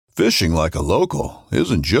Fishing like a local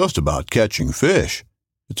isn't just about catching fish.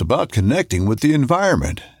 It's about connecting with the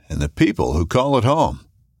environment and the people who call it home.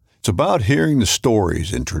 It's about hearing the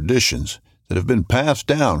stories and traditions that have been passed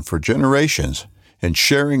down for generations and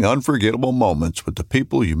sharing unforgettable moments with the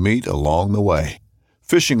people you meet along the way.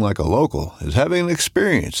 Fishing like a local is having an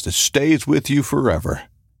experience that stays with you forever.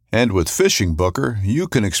 And with Fishing Booker, you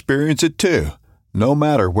can experience it too, no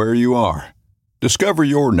matter where you are. Discover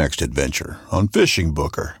your next adventure on Fishing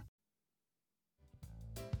Booker.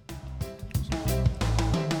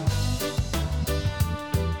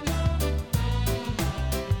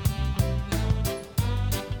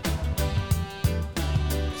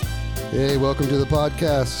 Hey, welcome to the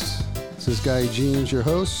podcast. This is Guy Jeans, your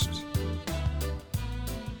host.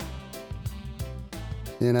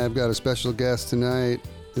 And I've got a special guest tonight.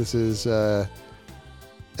 This is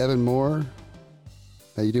Evan Moore.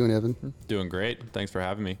 How you doing, Evan? Doing great. Thanks for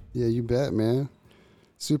having me. Yeah, you bet, man.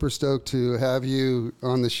 Super stoked to have you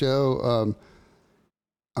on the show. I'm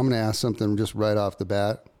going to ask something just right off the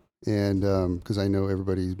bat, and because I know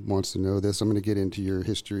everybody wants to know this. I'm going to get into your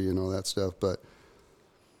history and all that stuff, but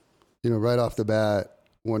you know, right off the bat,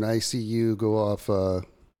 when I see you go off a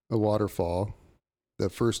waterfall, the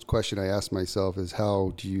first question I ask myself is,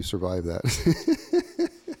 how do you survive that?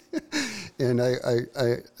 And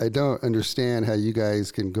I don't understand how you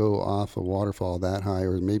guys can go off a waterfall that high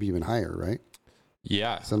or maybe even higher, right?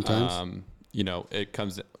 Yeah. Sometimes. You know, it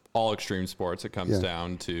comes, all extreme sports, it comes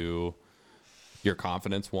down to your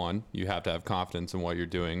confidence. One, you have to have confidence in what you're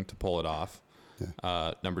doing to pull it off.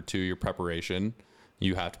 Yeah. Number two, your preparation.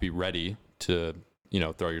 You have to be ready to, you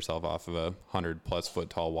know, throw yourself off of a 100+ foot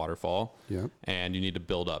tall waterfall. Yeah. And you need to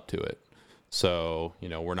build up to it. So, you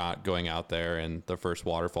know, we're not going out there and the first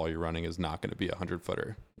waterfall you're running is not going to be a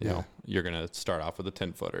 100-footer. You know, you're going to start off with a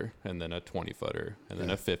 10-footer and then a 20-footer and then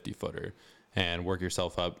a 50-footer and work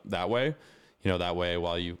yourself up that way. You know, that way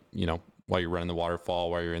while you're running the waterfall,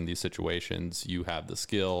 while you're in these situations, you have the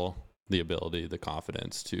skill, the ability, the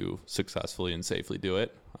confidence to successfully and safely do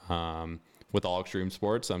it. With all extreme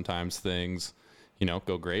sports, sometimes things, you know,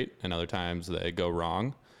 go great and other times they go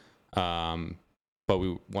wrong. But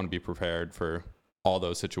we want to be prepared for all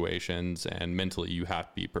those situations, and mentally you have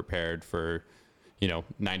to be prepared for, you know,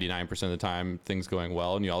 99% of the time things going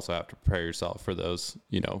well. And you also have to prepare yourself for those,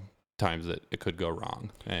 you know, times that it could go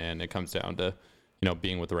wrong. And it comes down to, you know,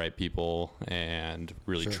 being with the right people and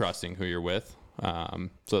really trusting who you're with.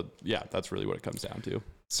 So yeah, that's really what it comes down to.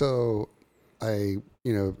 So and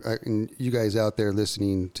you guys out there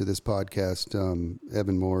listening to this podcast,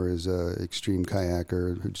 Evan Moore is an extreme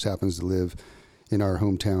kayaker who just happens to live in our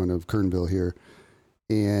hometown of Kernville here.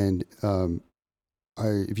 And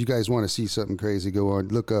if you guys want to see something crazy, go on,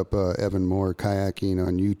 look up Evan Moore kayaking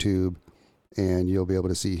on YouTube, and you'll be able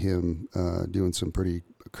to see him doing some pretty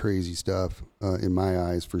crazy stuff in my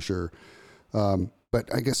eyes, for sure.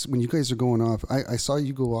 But I guess when you guys are going off, I saw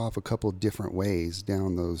you go off a couple different ways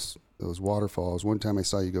down those waterfalls. One time I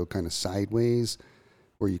saw you go kind of sideways,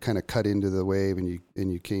 where you kind of cut into the wave and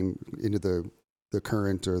you came into the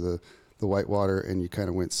current or the white water, and you kind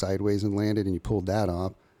of went sideways and landed, and you pulled that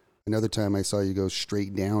off. Another time I saw you go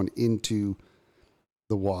straight down into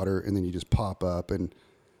the water and then you just pop up. And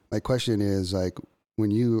my question is, like, when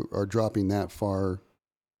you are dropping that far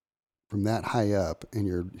from that high up and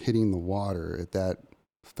you're hitting the water at that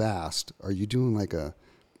fast, are you doing like a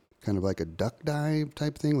kind of like a duck dive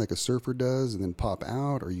type thing, like a surfer does, and then pop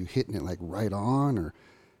out? Or are you hitting it like right on? Or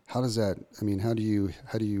how does that, I mean, how do you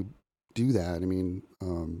do that? I mean,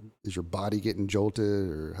 is your body getting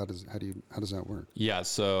jolted, or how does that work? Yeah.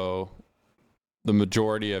 So the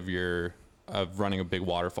majority of running a big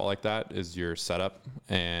waterfall like that is your setup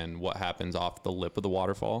and what happens off the lip of the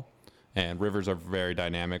waterfall. And rivers are very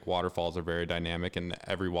dynamic. Waterfalls are very dynamic, and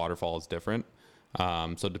every waterfall is different.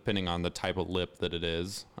 So depending on the type of lip that it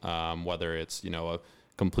is, whether it's, you know, a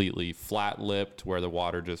completely flat lipped where the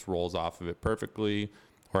water just rolls off of it perfectly,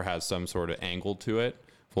 or has some sort of angle to it,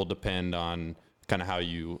 will depend on kind of how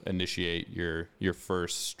you initiate your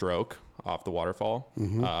first stroke off the waterfall.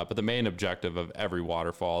 Mm-hmm. But the main objective of every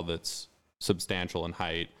waterfall that's substantial in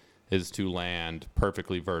height is to land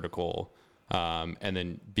perfectly vertical, and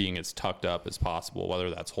then being as tucked up as possible, whether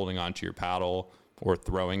that's holding onto your paddle or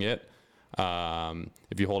throwing it.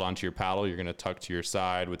 If you hold onto your paddle, you're going to tuck to your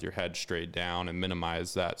side with your head straight down and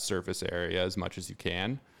minimize that surface area as much as you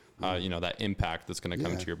can. You know, that impact that's going to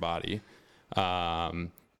come to your body.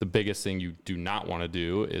 The biggest thing you do not want to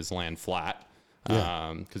do is land flat.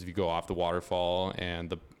 Because if you go off the waterfall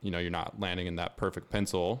and you're not landing in that perfect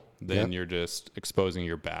pencil, then you're just exposing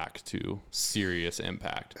your back to serious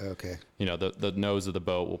impact. Okay. The nose of the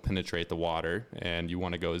boat will penetrate the water, and you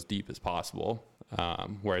want to go as deep as possible.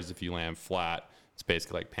 Whereas if you land flat, it's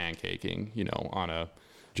basically like pancaking, on a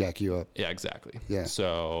jack you up. Yeah, exactly. Yeah.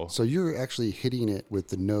 So you're actually hitting it with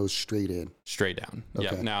the nose straight in. Straight down.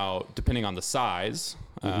 Okay. Yeah. Now, depending on the size,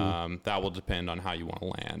 that will depend on how you want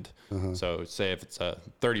to land. So say if it's a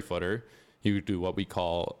 30-footer, you do what we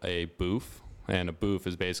call a boof. And a boof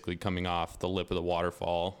is basically coming off the lip of the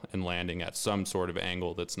waterfall and landing at some sort of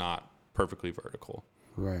angle that's not perfectly vertical.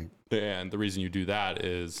 Right. And the reason you do that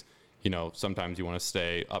is, sometimes you want to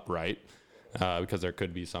stay upright. Because there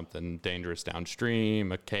could be something dangerous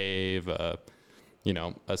downstream, a cave, a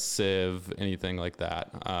sieve, anything like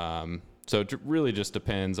that. So it really just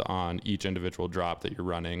depends on each individual drop that you're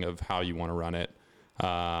running of how you want to run it.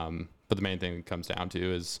 But the main thing it comes down to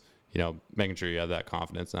is, making sure you have that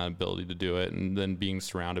confidence and that ability to do it, and then being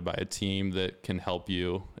surrounded by a team that can help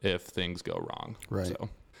you if things go wrong. Right.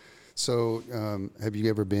 So, have you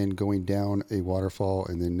ever been going down a waterfall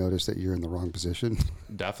and then noticed that you're in the wrong position?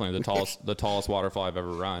 Definitely the tallest waterfall I've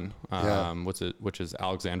ever run, which is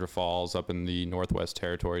Alexandra Falls up in the Northwest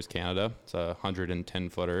Territories, Canada. It's a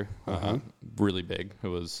 110-footer, really big. It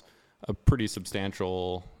was a pretty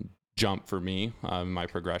substantial jump for me in my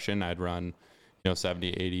progression. I'd run,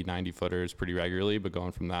 70, 80, 90 footers pretty regularly, but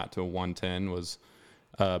going from that to a 110 was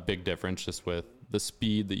a big difference just with the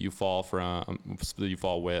speed that you fall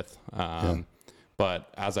with.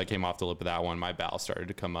 But as I came off the lip of that one, my bow started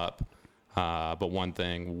to come up. But one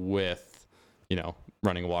thing with,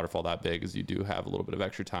 running a waterfall that big is you do have a little bit of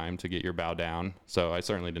extra time to get your bow down. So I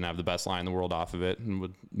certainly didn't have the best line in the world off of it, and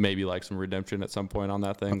would maybe like some redemption at some point on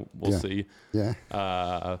that thing. We'll see. Yeah.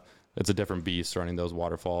 It's a different beast running those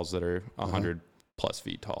waterfalls that are 100 plus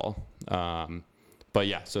feet tall. But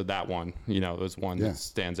yeah, so that one, is one that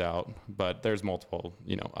stands out. But there's multiple,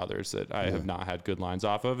 others that I have not had good lines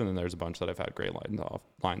off of, and then there's a bunch that I've had great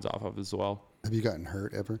lines off of as well. Have you gotten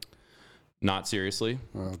hurt ever? Not seriously.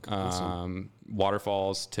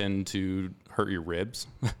 Waterfalls tend to hurt your ribs.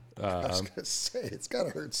 I was gonna say it's got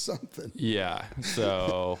to hurt something. Yeah.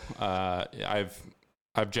 So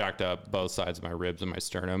I've jacked up both sides of my ribs and my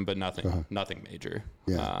sternum, but nothing major.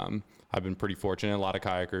 Yeah. I've been pretty fortunate. A lot of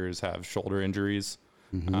kayakers have shoulder injuries.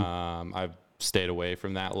 I've stayed away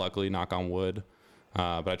from that, luckily, knock on wood.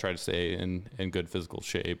 But I try to stay in good physical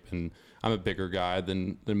shape, and I'm a bigger guy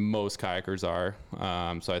than most kayakers are.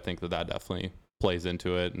 So I think that definitely plays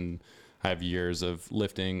into it. And I have years of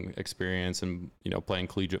lifting experience and, playing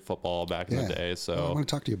collegiate football back in the day. So I want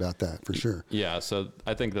to talk to you about that for sure. Yeah. So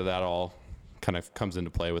I think that all kind of comes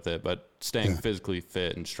into play with it, but staying physically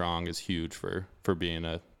fit and strong is huge for being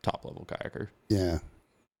a top level kayaker. Yeah.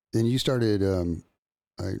 And you started,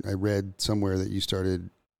 I read somewhere that you started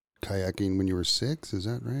kayaking when you were 6. Is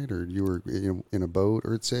that right? Or you were in a boat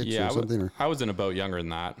or at 6 or something? I was in a boat younger than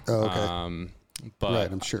that. Oh, okay. But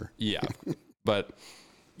right, I'm sure. Yeah. But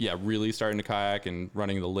yeah, really starting to kayak and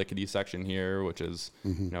running the Lickety section here, which is,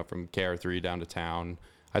 from KR3 down to town.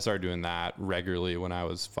 I started doing that regularly when I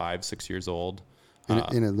was 5-6 years old.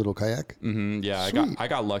 In a little kayak? Yeah. Sweet. I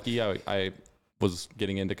got lucky. I was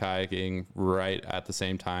getting into kayaking right at the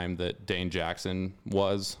same time that Dane Jackson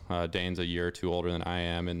was. Dane's a year or two older than I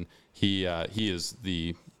am, and he is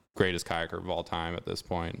the greatest kayaker of all time at this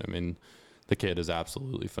point. I mean, the kid is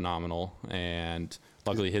absolutely phenomenal, and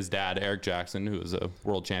luckily his dad, Eric Jackson, who is a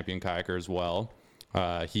world champion kayaker as well,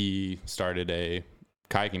 he started a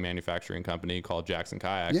kayaking manufacturing company called Jackson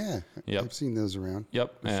Kayak. Yeah, yep. I've seen those around.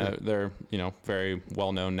 Yep, Sure. They're very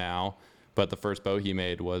well known now. But the first boat he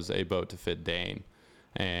made was a boat to fit Dane.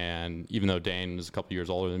 And even though Dane is a couple years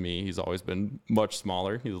older than me, he's always been much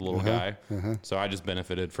smaller. He's a little guy. So I just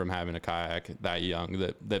benefited from having a kayak that young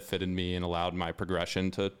that fitted me and allowed my progression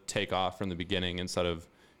to take off from the beginning instead of,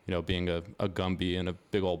 being a Gumby in a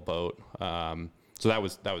big old boat. So that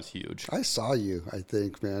was huge. I saw you, I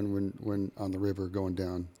think, man, when on the river going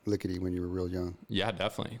down Lickety when you were real young. Yeah,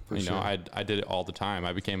 definitely. For sure. I did it all the time.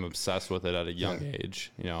 I became obsessed with it at a young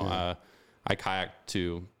age. I kayaked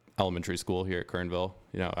to elementary school here at Kernville.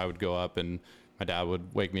 I would go up and my dad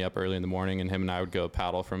would wake me up early in the morning, and him and I would go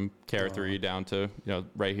paddle from KR3 down to,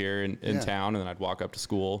 right here in town. And then I'd walk up to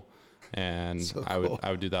school, and So I cool.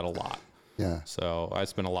 would do that a lot. Yeah. So I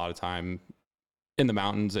spent a lot of time in the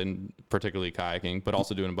mountains and particularly kayaking, but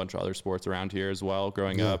also doing a bunch of other sports around here as well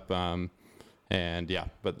growing up. But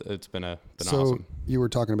it's been awesome. So you were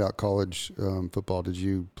talking about college football. Did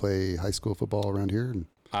you play high school football around here?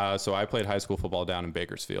 So I played high school football down in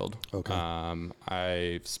Bakersfield. Okay.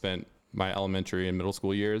 I spent my elementary and middle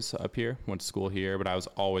school years up here. Went to school here, but I was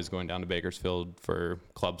always going down to Bakersfield for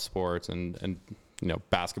club sports and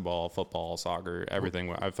basketball, football, soccer,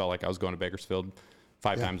 everything. I felt like I was going to Bakersfield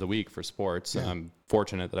 5 times a week for sports. I'm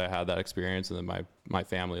fortunate that I had that experience, and then my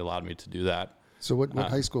family allowed me to do that. So what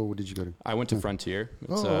high school did you go to? I went to Frontier.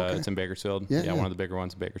 It's, it's in Bakersfield. Yeah, one of the bigger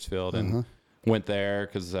ones in Bakersfield, and went there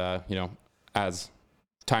because as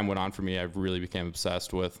time went on for me, I really became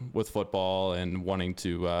obsessed with football and wanting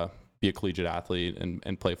to be a collegiate athlete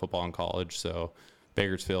and play football in college. So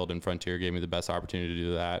Bakersfield and Frontier gave me the best opportunity to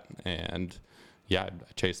do that, and I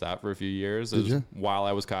chased that for a few years while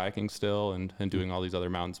I was kayaking still and doing all these other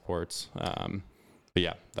mountain sports. But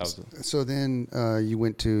yeah, that was. So then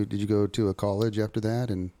did you go to a college after that?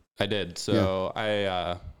 And I did. So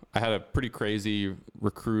I had a pretty crazy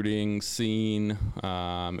recruiting scene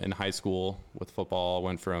in high school with football.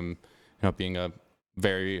 Went from being a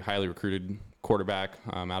very highly recruited quarterback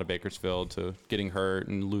out of Bakersfield to getting hurt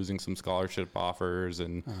and losing some scholarship offers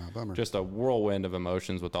and just a whirlwind of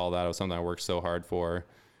emotions with all that. It was something I worked so hard for.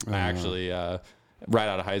 I actually, right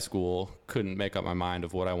out of high school, couldn't make up my mind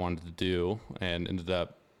of what I wanted to do and ended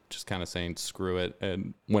up just kind of saying, screw it,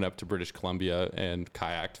 and went up to British Columbia and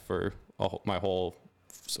kayaked for so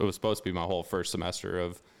it was supposed to be my whole first semester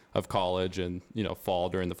of college and, fall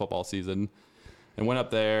during the football season. And went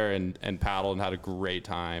up there and paddled and had a great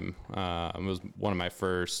time. It was my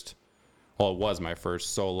first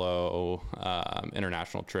solo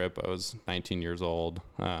international trip. I was 19 years old.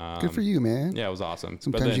 Good for you, man. Yeah, it was awesome.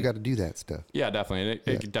 Sometimes you got to do that stuff. Yeah, definitely.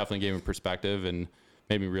 And it definitely gave me perspective and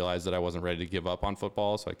made me realize that I wasn't ready to give up on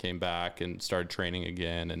football. So I came back and started training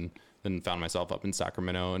again and then found myself up in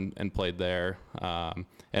Sacramento and played there.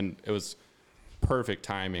 And it was perfect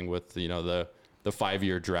timing with, the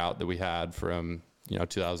 5-year drought that we had from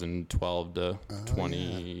 2012 to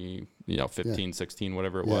 15, 16,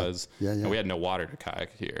 whatever it was. And we had no water to kayak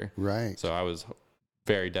here. Right. So I was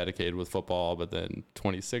very dedicated with football, but then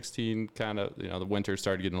 2016 kind of, the winter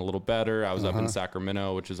started getting a little better. I was up in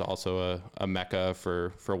Sacramento, which is also a mecca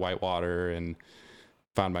for whitewater, and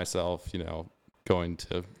found myself, going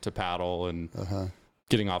to paddle and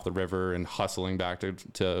getting off the river and hustling back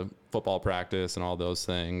to football practice and all those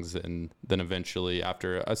things. And then eventually,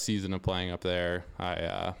 after a season of playing up there,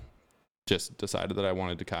 I just decided that I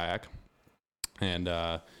wanted to kayak. And,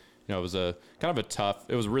 it was a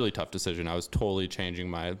really tough decision. I was totally changing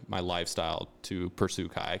my lifestyle to pursue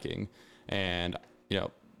kayaking. And,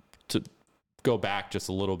 to go back just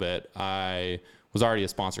a little bit, I was already a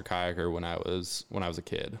sponsored kayaker when I was a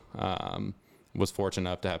kid. Was fortunate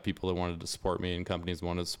enough to have people that wanted to support me and companies that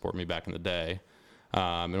wanted to support me back in the day.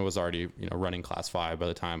 And it was already, running Class 5 by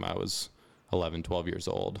the time I was 11, 12 years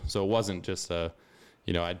old. So it wasn't just I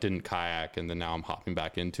didn't kayak and then now I'm hopping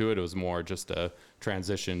back into it. It was more just a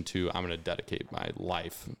transition to, I'm going to dedicate my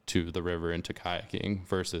life to the river and to kayaking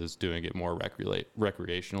versus doing it more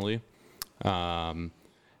recreationally. And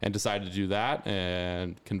decided to do that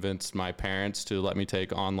and convinced my parents to let me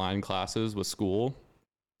take online classes with school.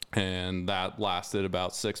 And that lasted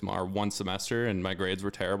about 1 semester, and my grades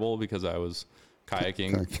were terrible because I was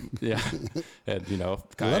kayaking. Yeah. And,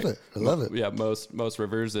 I love it. Yeah. Most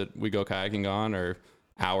rivers that we go kayaking on are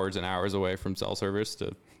hours and hours away from cell service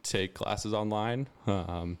to take classes online.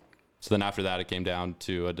 So then after that, it came down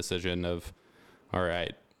to a decision of, all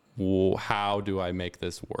right, how do I make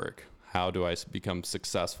this work? How do I become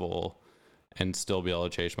successful and still be able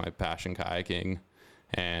to chase my passion kayaking?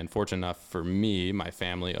 And fortunate enough for me, my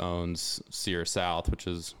family owns Sear South, which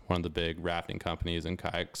is one of the big rafting companies and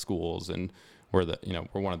kayak schools, and we're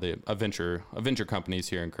one of the venture companies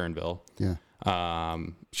here in Kernville. Yeah.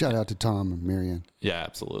 Shout out to Tom and Marianne. Yeah,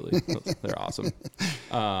 absolutely. They're awesome.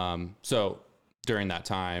 So during that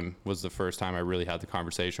time was the first time I really had the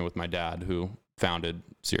conversation with my dad, who founded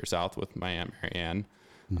Sear South with my Aunt Marianne,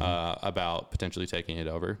 about potentially taking it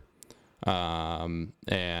over.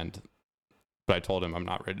 But I told him I'm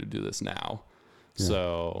not ready to do this now. Yeah.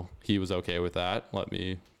 So he was okay with that. Let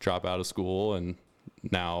me drop out of school. And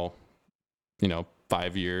now,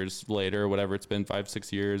 5 years later, whatever it's been,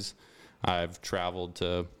 5-6 years, I've traveled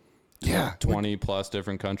to 20 plus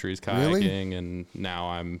different countries kayaking. Really? And now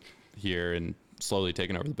I'm here and slowly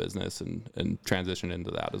taking over the business and transition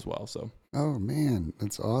into that as well. So. Oh man,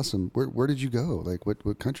 that's awesome. Where did you go? Like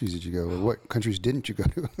what countries did you go? Or what countries didn't you go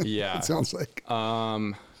to? Yeah. It sounds like.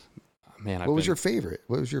 Man, what was your favorite?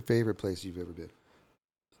 What was your favorite place you've ever been?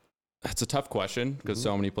 That's a tough question because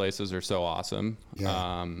so many places are so awesome.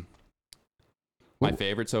 Yeah. My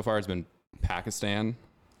favorite so far has been Pakistan.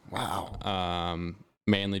 Wow.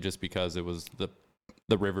 Mainly just because it was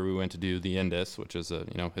the river we went to do, the Indus, which is a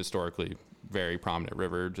historically very prominent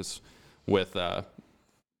river, just with, the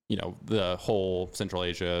whole Central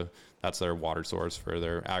Asia, that's their water source for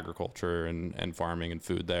their agriculture and farming and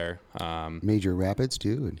food there. Major rapids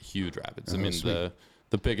too. And huge rapids. Oh, I mean, sweet.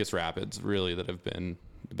 the biggest rapids really that have been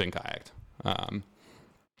kayaked.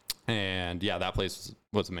 And yeah, that place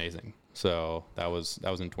was amazing. So that was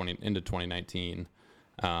into 2019.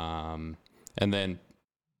 And then,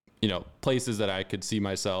 places that I could see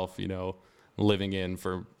myself, living in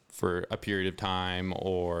for a period of time,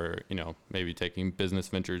 or, maybe taking business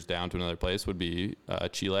ventures down to another place would be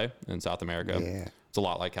Chile in South America. Yeah. It's a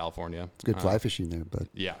lot like California. Good fly fishing there, but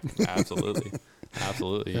Yeah, absolutely.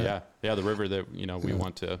 Absolutely. Yeah. Yeah. The river that, we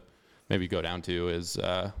want to maybe go down to is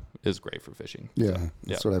great for fishing. yeah, So,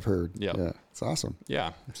 that's what I've heard. Yep. Yeah, it's awesome.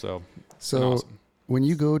 yeah. So, So awesome. when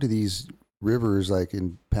you go to these rivers, like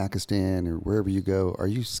in Pakistan or wherever you go, are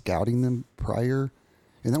you scouting them prior?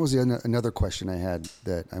 And that was another question I had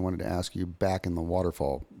that I wanted to ask you back in the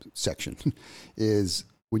waterfall section is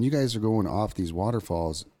when you guys are going off these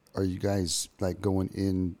waterfalls, are you guys like going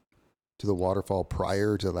in to the waterfall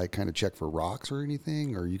prior to like kind of check for rocks or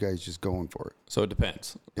anything? Or are you guys just going for it? So it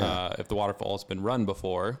depends. Yeah. If the waterfall's been run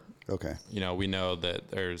before, Okay. we know that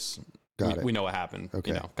Got it. we know what happened.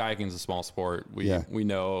 Okay. Kayaking is a small sport. We Yeah. we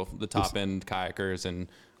know the top end kayakers, and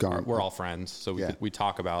we're all friends. So we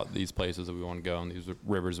talk about these places that we want to go and these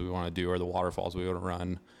rivers we want to do, or the waterfalls we want to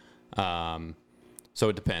run. So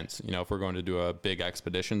it depends. If we're going to do a big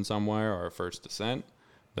expedition somewhere or a first descent,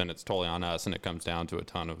 then it's totally on us, and it comes down to a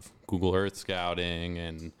ton of Google Earth scouting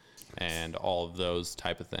and all of those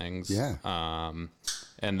type of things. Yeah.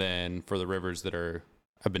 And then for the rivers that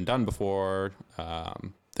have been done before,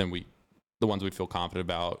 then the ones we feel confident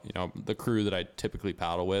about, the crew that I typically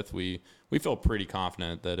paddle with, we feel pretty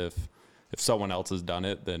confident that if someone else has done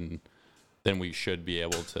it, then we should be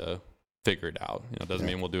able to figure it out. It doesn't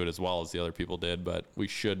mean we'll do it as well as the other people did, but we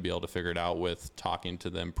should be able to figure it out with talking to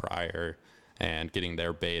them prior and getting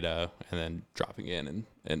their beta and then dropping in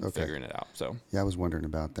and figuring it out. So Yeah, I was wondering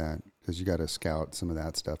about that because you got to scout some of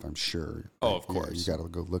that stuff, I'm sure. Oh, of course. You got to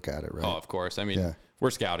go look at it, right? Oh, of course. I mean, Yeah.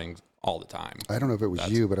 we're scouting all the time. I don't know if it was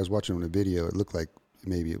you, but I was watching on a video. It looked like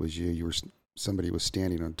maybe it was you. Somebody was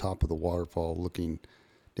standing on top of the waterfall looking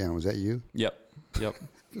down. Was that you? Yep.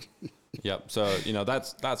 Yep. So,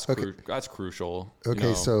 that's crucial.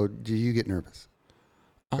 Okay, so do you get nervous?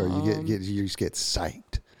 Or you just get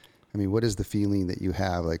psyched? I mean, what is the feeling that you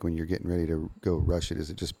have like when you're getting ready to go rush it? Is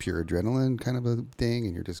it just pure adrenaline kind of a thing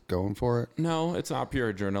and you're just going for it? No, it's not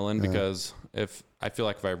pure adrenaline because I feel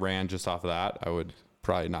like if I ran just off of that, I would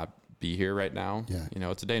probably not be here right now. Yeah.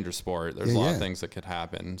 It's a dangerous sport. There's a lot of things that could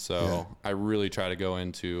happen. So I really try to go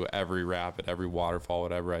into every rapid, every waterfall,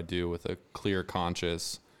 whatever I do with a clear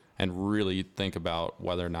conscience and really think about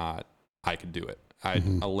whether or not I could do it. I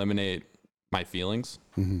eliminate my feelings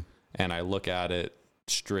and I look at it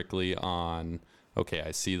strictly on, okay,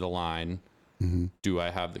 I see the line. Do I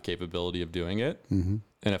have the capability of doing it? And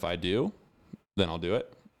if I do, then I'll do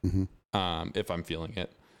it. If I'm feeling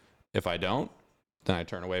it. If I don't, then I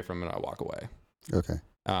turn away from it and I walk away. Okay.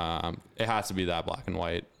 It has to be that black and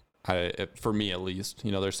white. For me, at least,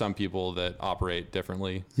 there's some people that operate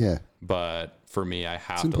differently. Yeah. But for me, I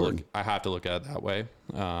have to look at it that way.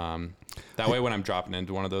 That way, when I'm dropping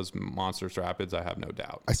into one of those monstrous rapids, I have no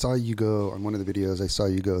doubt. I saw you go on one of the videos. I saw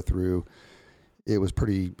you go through. I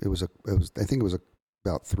think it was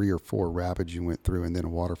about 3 or 4 rapids you went through, and then a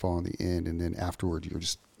waterfall in the end, and then afterwards you're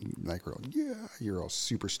just like, you're all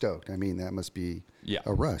super stoked. I mean, that must be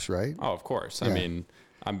a rush, right? Oh, of course. Yeah. I mean,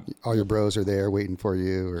 all your bros are there waiting for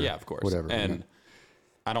you, or of course, whatever. And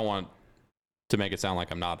I don't want to make it sound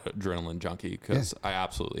like I'm not an adrenaline junkie, because I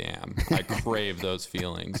absolutely am. I crave those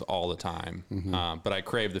feelings all the time, but I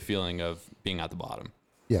crave the feeling of being at the bottom.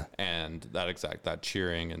 Yeah. And that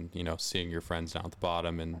cheering and, seeing your friends down at the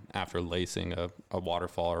bottom, and after lacing a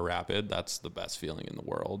waterfall or rapid, that's the best feeling in the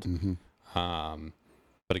world.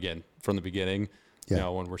 But again, from the beginning,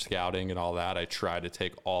 when we're scouting and all that, I try to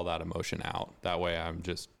take all that emotion out. That way I'm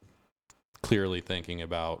just clearly thinking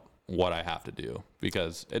about what I have to do,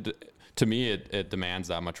 because to me, it demands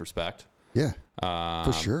that much respect. Yeah,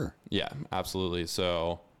 for sure. Yeah, absolutely.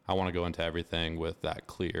 So I want to go into everything with that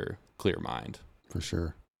clear mind. For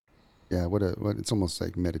sure. Yeah, it's almost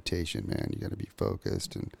like meditation, man. You got to be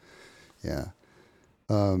focused, and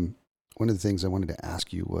one of the things I wanted to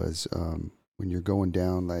ask you was when you're going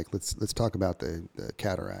down, like let's talk about the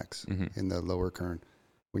cataracts in the Lower Kern.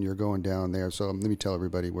 When you're going down there, so let me tell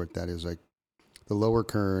everybody what that is. Like the Lower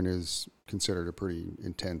Kern is considered a pretty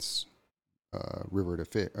intense river to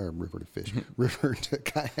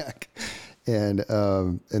kayak, and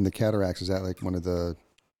the cataracts, is that like one of the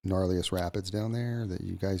gnarliest rapids down there that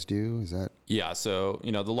you guys do? Is that? Yeah. So,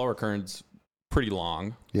 the lower Kern's pretty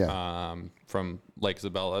long. Yeah. From Lake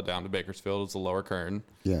Isabella down to Bakersfield is the lower Kern.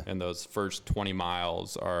 Yeah. And those first 20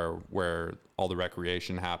 miles are where all the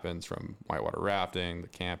recreation happens, from whitewater rafting, the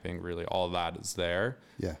camping, really all of that is there.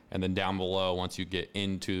 Yeah. And then down below, once you get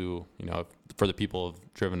into, for the people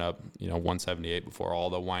who've driven up, 178 before, all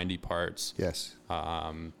the windy parts. Yes.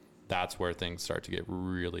 That's where things start to get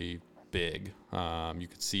really big. You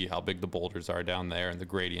can see how big the boulders are down there, and the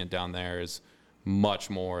gradient down there is much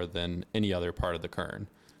more than any other part of the Kern.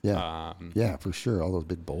 Yeah. Yeah, for sure. All those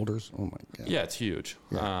big boulders. Oh my God. Yeah, it's huge.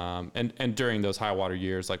 Yeah. And during those high water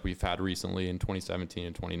years, like we've had recently in 2017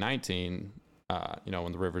 and 2019,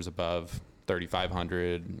 when the river's above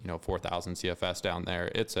 3,500, 4,000 CFS down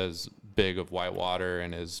there, it's as big of whitewater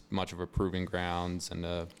and as much of a proving grounds and,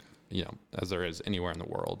 as there is anywhere in the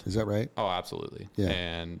world. Is that right? Oh, absolutely. Yeah.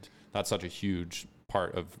 And that's such a huge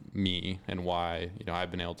part of me and why, I've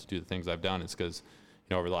been able to do the things I've done is because,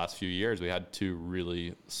 over the last few years, we had 2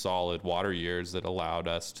 really solid water years that allowed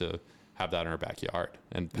us to have that in our backyard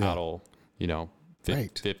and paddle,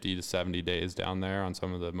 50 to 70 days down there on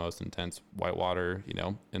some of the most intense whitewater,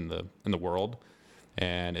 in the world.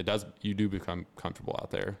 And you do become comfortable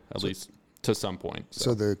out there, at least to some point.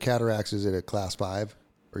 So the Cataracts, is it a class 5?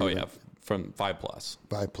 Oh yeah. From 5+.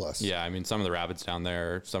 5+. Yeah. I mean, some of the rapids down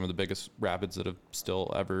there are some of the biggest rapids that have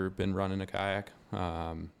still ever been run in a kayak.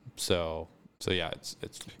 So yeah, it's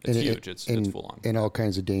huge. It's full on. And all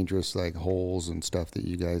kinds of dangerous like holes and stuff that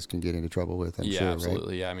you guys can get into trouble with. I'm sure,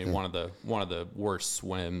 absolutely. Right? Yeah, I mean, one of the worst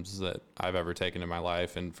swims that I've ever taken in my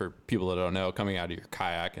life. And for people that don't know, coming out of your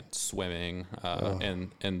kayak and swimming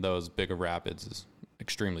in those bigger rapids is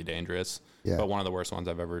extremely dangerous. Yeah. But one of the worst ones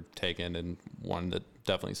I've ever taken, and one that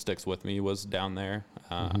definitely sticks with me, was down there.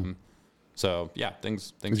 So yeah,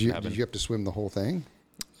 things happen. Did you have to swim the whole thing?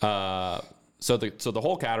 So the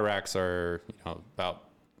whole Cataracts are about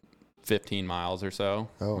 15 miles or so.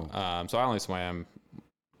 Oh. So I only swam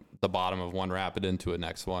the bottom of one rapid into the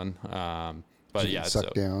next one. But yeah,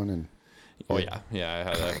 suck down and. Oh yeah. I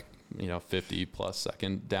had a 50+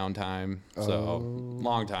 second downtime. So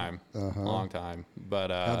long time.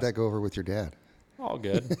 But how'd that go over with your dad? All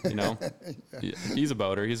good. He's a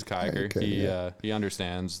boater. He's a kayaker. Okay, he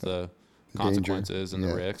understands the consequences and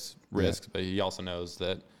the risks, but he also knows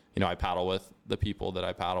that. I paddle with the people that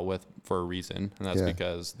I paddle with for a reason, and that's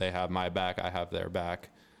because they have my back, I have their back.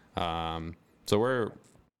 So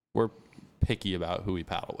we're picky about who we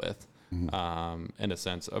paddle with, in a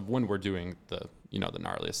sense of when we're doing the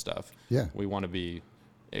gnarliest stuff. Yeah, we want to be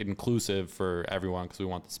inclusive for everyone because we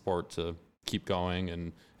want the sport to keep going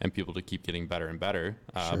and people to keep getting better and better.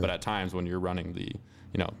 But at times when you're running the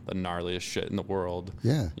gnarliest shit in the world,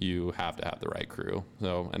 you have to have the right crew.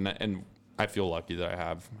 So and I feel lucky that I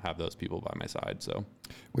have those people by my side. So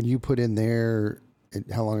when you put in there,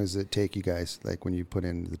 how long does it take you guys? Like when you put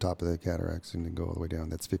in the top of the Cataracts and then go all the way down,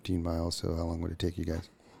 that's 15 miles. So how long would it take you guys?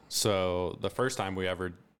 So the first time we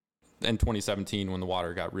ever, in 2017, when the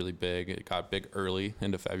water got really big, it got big early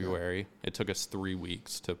into February. It took us 3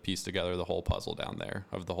 weeks to piece together the whole puzzle down there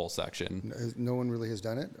of the whole section. No one really has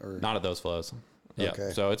done it? Or not at those flows. Yeah.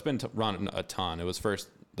 Okay. So it's been run a ton. It was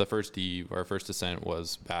the first descent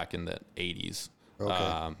was back in the 80s.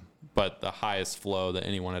 Okay. But the highest flow that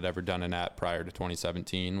anyone had ever done it at prior to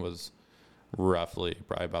 2017 was probably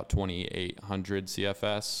about 2,800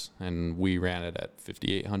 CFS, and we ran it at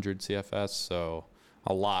 5,800 CFS, so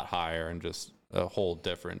a lot higher and just a whole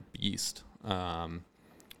different beast.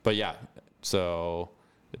 But yeah, so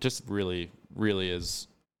it just really, really is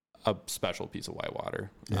a special piece of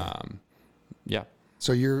whitewater. Yeah.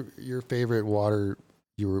 So your favorite water,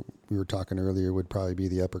 we were talking earlier, would probably be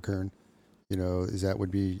the upper Kern.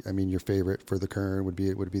 Your favorite for the Kern would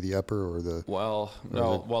be the upper or the.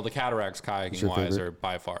 The Cataracts kayaking wise are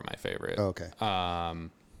by far my favorite. Oh, okay.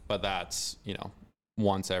 But that's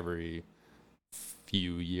once every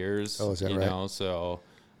few years. Oh, is that right? So.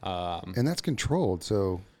 And that's controlled,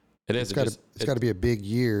 so. It is. It's got to be a big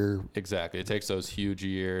year. Exactly. It takes those huge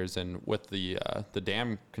years, and with the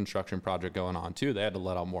dam construction project going on too, they had to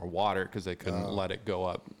let out more water because they couldn't let it go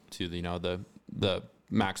up to the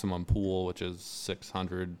maximum pool, which is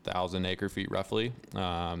 600,000 acre feet roughly.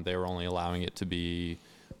 They were only allowing it to be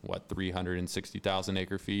 360,000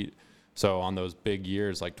 acre feet. So on those big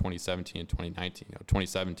years like 2017 and 2019,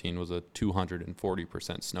 2017 was a 240%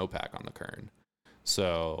 snowpack on the Kern.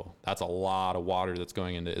 So that's a lot of water that's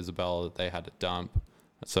going into Isabella that they had to dump.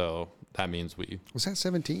 So that means Was that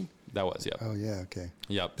 17? That was, yep. Oh, yeah, okay.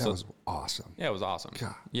 Yep. That was awesome. Yeah, it was awesome.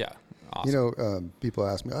 God. Yeah, awesome. People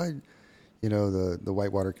ask me, you know, the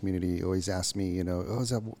whitewater community always asks me, you know, oh, is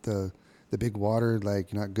that the big water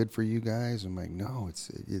like not good for you guys? I'm like, no,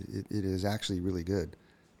 it is actually really good,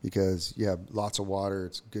 because you have lots of water.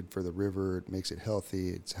 It's good for the river. It makes it healthy.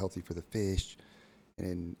 It's healthy for the fish,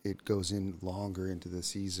 and it goes in longer into the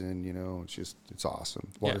season. You know, it's awesome.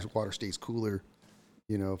 Water stays cooler,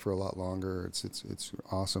 you know, for a lot longer. It's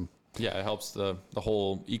awesome. Yeah, it helps the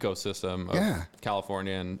whole ecosystem of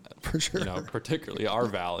California, and for sure, you know, particularly our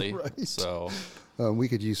valley. Right. So we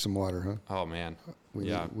could use some water, huh? Oh man, we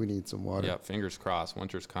need some water. Yeah, fingers crossed.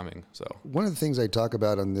 Winter's coming. So one of the things I talk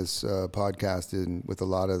about on this podcast, and with a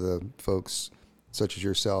lot of the folks such as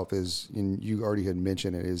yourself, is, and you already had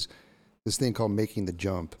mentioned it, is this thing called making the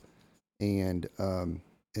jump. And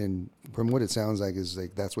from what it sounds like is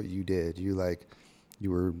like that's what you did. You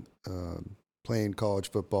were playing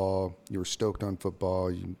college football. You were stoked on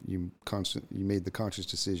football. You made the conscious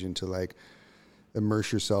decision to like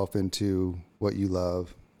immerse yourself into what you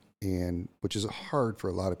love, and which is hard for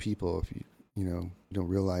a lot of people. If you don't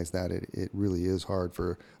realize that it really is hard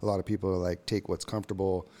for a lot of people to like take what's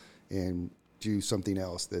comfortable and do something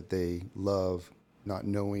else that they love, not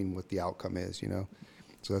knowing what the outcome is, you know?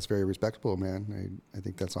 So that's very respectable, man. I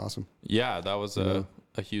think that's awesome. Yeah, that was a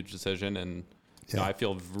huge decision. And you know, I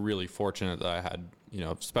feel really fortunate that I had, you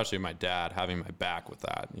know, especially my dad having my back with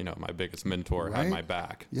that. You know, my biggest mentor had my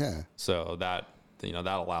back. Yeah. So that, you know,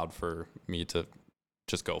 that allowed for me to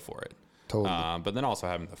just go for it. Totally. But then also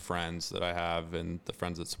having the friends that I have, and the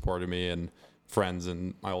friends that supported me, and friends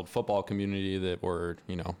in my old football community that were,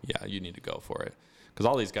 you know, yeah, you need to go for it. Because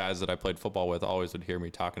all these guys that I played football with always would hear me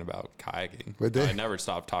talking about kayaking. I never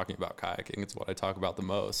stopped talking about kayaking. It's what I talk about the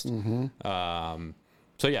most. Mm-hmm.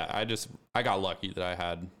 So yeah, I got lucky that I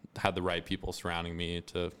had the right people surrounding me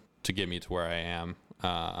to get me to where I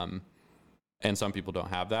am. And some people don't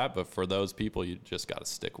have that, but for those people, you just got to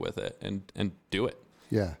stick with it and do it.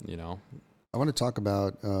 Yeah. You know, I want to talk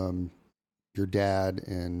about your dad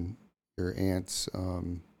and your aunt's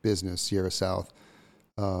business, Sierra South,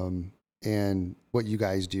 and what you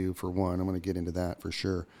guys do. For one, I'm going to get into that for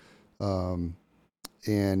sure.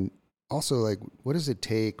 And also, like, what does it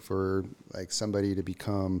take for like somebody to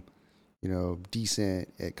become, you know,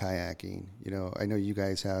 decent at kayaking? You know, I know you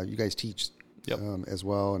guys teach as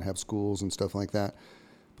well, and have schools and stuff like that.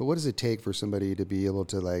 But what does it take for somebody to be able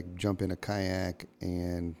to like jump in a kayak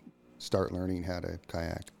and start learning how to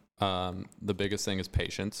kayak? The biggest thing is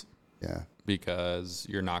patience. Yeah. Because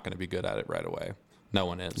you're not going to be good at it right away. No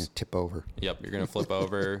one is. You tip over. Yep. You're going to flip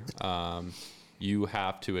over. You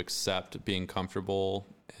have to accept being comfortable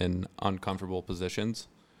in uncomfortable positions,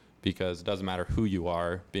 because it doesn't matter who you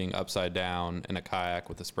are. Being upside down in a kayak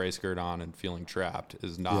with a spray skirt on and feeling trapped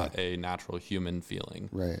is not a natural human feeling.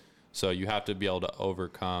 Right. So you have to be able to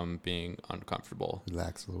overcome being uncomfortable.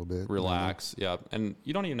 Relax a little bit. Relax. Yeah. And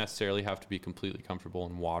you don't even necessarily have to be completely comfortable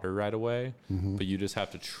in water right away, but you just have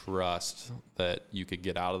to trust that you could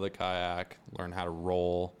get out of the kayak, learn how to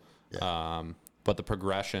roll. Yeah. But the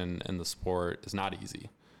progression in the sport is not easy.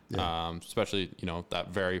 Yeah. Especially, you know, that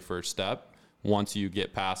very first step. Once you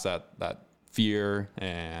get past that fear,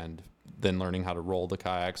 and then learning how to roll the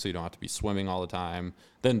kayak so you don't have to be swimming all the time,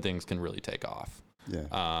 then things can really take off. Yeah.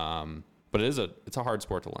 But it's a hard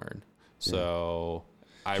sport to learn. So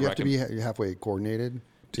you have to be halfway coordinated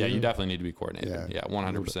too? Yeah, you definitely need to be coordinated. Yeah,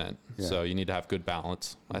 100%. Yeah. So you need to have good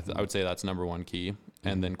balance. I would say that's number one key.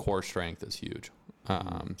 And then core strength is huge.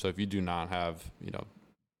 So if you do not have, you know,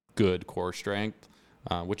 good core strength,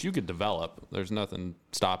 which you could develop, there's nothing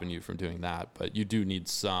stopping you from doing that, but you do need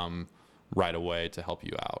some right away to help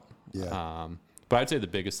you out. Yeah. But I'd say the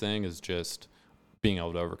biggest thing is just being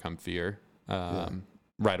able to overcome fear.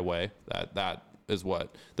 Right away. That is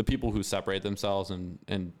what the people who separate themselves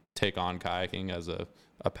and take on kayaking as a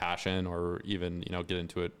passion, or even, you know, get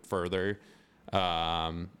into it further.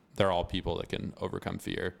 They're all people that can overcome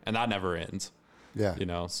fear, and that never ends. Yeah. You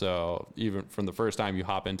know, so even from the first time you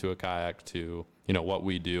hop into a kayak to, you know, what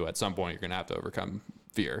we do, at some point you're going to have to overcome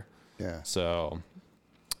fear. Yeah. So,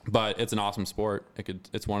 but it's an awesome sport.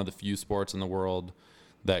 It's one of the few sports in the world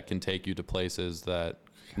that can take you to places that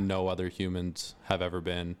no other humans have ever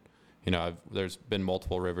been. You know, there's been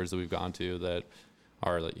multiple rivers that we've gone to that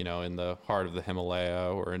are, you know, in the heart of the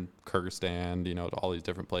Himalaya or in Kyrgyzstan, you know, all these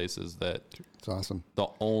different places that it's awesome. The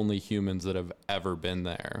only humans that have ever been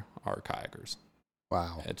there are kayakers.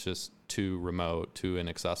 Wow. It's just too remote, too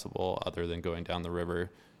inaccessible, other than going down the river.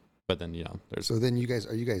 But then, you know, So then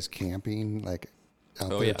are you guys camping like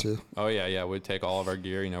out there too? Oh yeah. Yeah. We take all of our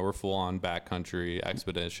gear, you know, we're full on backcountry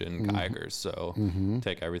expedition kayakers. So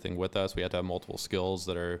take everything with us. We have to have multiple skills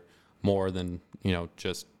that are more than, you know,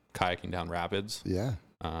 just kayaking down rapids. Yeah.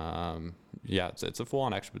 it's a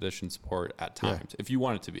full-on expedition sport at times, if you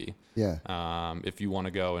want it to be. Yeah. If you want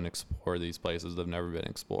to go and explore these places that have never been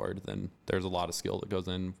explored, then there's a lot of skill that goes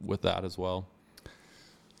in with that as well.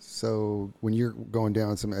 So when you're going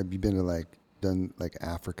down have you been to done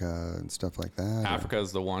Africa and stuff like that? Africa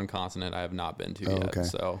is the one continent I have not been to yet. Okay.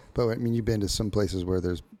 So, but I mean, you've been to some places where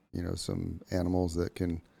there's, some animals that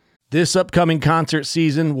can. This upcoming concert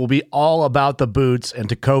season will be all about the boots, and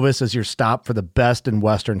Tecovas is your stop for the best in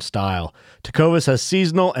Western style. Tecovas has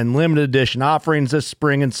seasonal and limited edition offerings this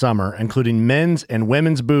spring and summer, including men's and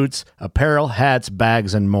women's boots, apparel, hats,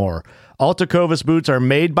 bags, and more. All Tecovas boots are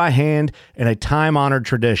made by hand in a time-honored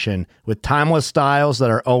tradition with timeless styles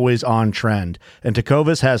that are always on trend. And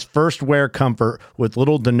Tecovas has first wear comfort with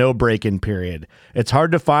little to no break-in period. It's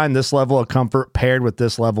hard to find this level of comfort paired with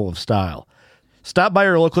this level of style. Stop by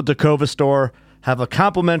your local Tecovas store, have a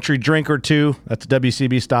complimentary drink or two, that's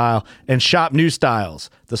WCB style, and shop new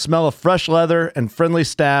styles. The smell of fresh leather and friendly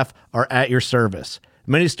staff are at your service.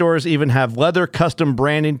 Many stores even have leather custom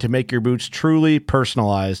branding to make your boots truly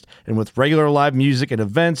personalized. And with regular live music and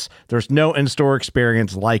events, there's no in-store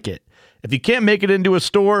experience like it. If you can't make it into a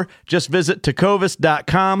store, just visit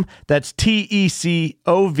tecovas.com. That's TECOVAS.com.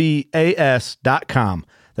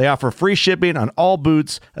 They offer free shipping on all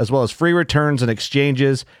boots, as well as free returns and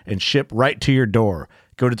exchanges, and ship right to your door.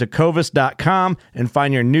 Go to tecovas.com and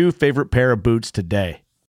find your new favorite pair of boots today.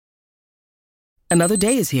 Another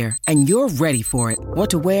day is here, and you're ready for it. What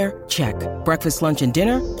to wear? Check. Breakfast, lunch, and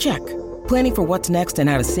dinner? Check. Planning for what's next and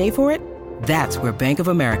how to save for it? That's where Bank of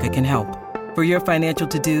America can help. For your financial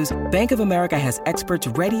to-dos, Bank of America has experts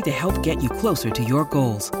ready to help get you closer to your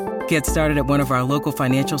goals. Get started at one of our local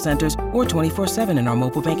financial centers or 24/7 in our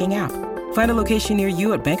mobile banking app. Find a location near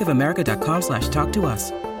you at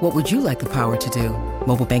bankofamerica.com/talktous. What would you like the power to do?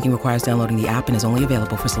 Mobile banking requires downloading the app and is only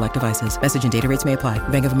available for select devices. Message and data rates may apply.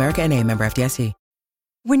 Bank of America NA, member FDIC.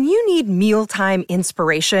 When you need mealtime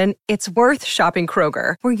inspiration, it's worth shopping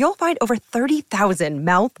Kroger, where you'll find over 30,000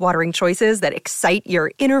 mouth-watering choices that excite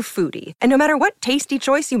your inner foodie. And no matter what tasty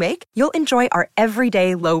choice you make, you'll enjoy our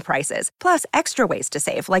everyday low prices, plus extra ways to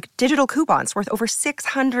save, like digital coupons worth over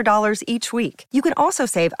 $600 each week. You can also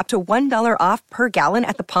save up to $1 off per gallon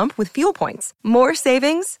at the pump with fuel points. More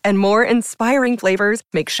savings and more inspiring flavors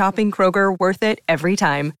make shopping Kroger worth it every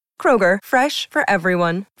time. Kroger, fresh for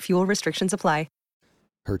everyone. Fuel restrictions apply.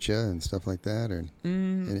 Hurt you and stuff like that, or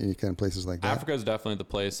any kind of places like that? Africa is definitely the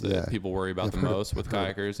place that people worry about the most with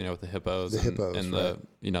kayakers, with the hippos and the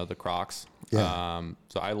the crocs. Yeah.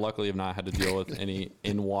 So I luckily have not had to deal with any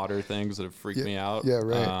in-water things that have freaked me out. Yeah,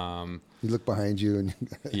 right. You look behind you and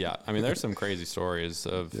I mean, there's some crazy stories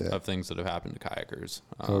of things that have happened to kayakers.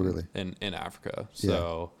 Really? In Africa.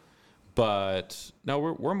 So, but no,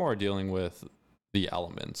 we're more dealing with the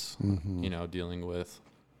elements. Dealing with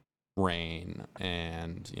rain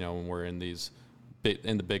and when we're in the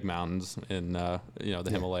big mountains in the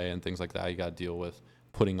Himalaya and things like that, you got to deal with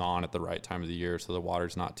putting on at the right time of the year so the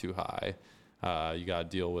water's not too high. You got to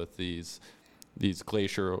deal with these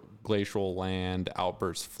glacial land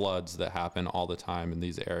outburst floods that happen all the time in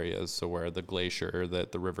these areas. So where the glacier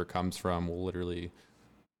that the river comes from will literally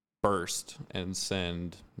burst and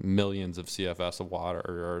send millions of CFS of water,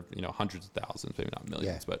 or hundreds of thousands, maybe not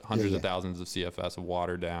millions, but hundreds of thousands of CFS of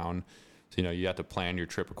water down. So you have to plan your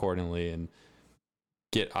trip accordingly and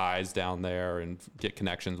get eyes down there and get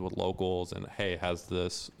connections with locals. And hey, has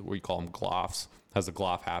this, we call them glofs, has the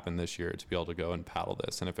glof happened this year to be able to go and paddle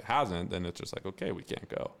this? And if it hasn't, then it's just like, okay, we can't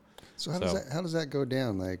go. So how does that go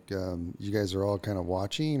down? Like, you guys are all kind of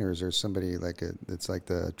watching, or is there somebody it's like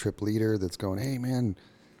the trip leader that's going, hey man,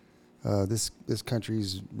 this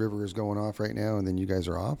country's river is going off right now, and then you guys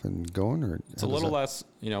are off and going? Or it's a little less,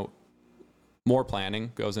 more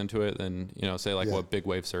planning goes into it than, say what big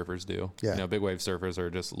wave surfers do. Yeah. Big wave surfers are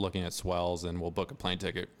just looking at swells and will book a plane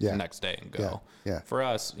ticket the next day and go. Yeah. For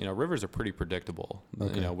us, rivers are pretty predictable,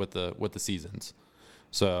 with the seasons.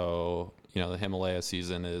 So, the Himalaya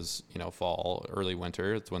season is, fall, early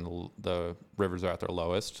winter. It's when the rivers are at their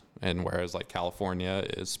lowest. And whereas like California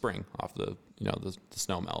is spring off the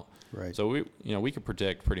snow melt. Right. So we can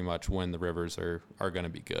predict pretty much when the rivers are going to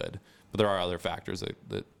be good, but there are other factors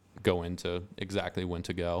that go into exactly when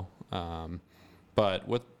to go. But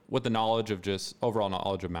with the knowledge of just overall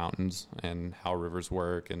knowledge of mountains and how rivers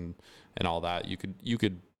work and all that, you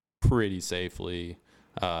could pretty safely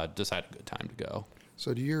decide a good time to go.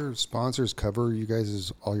 So do your sponsors cover you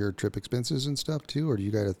guys' all your trip expenses and stuff too, or do you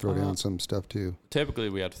got to throw down some stuff too? Typically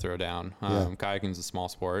we have to throw down. Kayaking is a small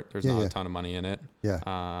sport. There's not a ton of money in it. Yeah.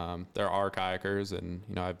 There are kayakers, and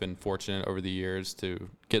I've been fortunate over the years to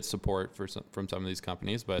get support from some of these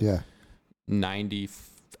companies, but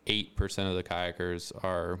 8% of the kayakers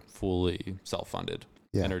are fully self-funded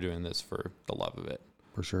and are doing this for the love of it.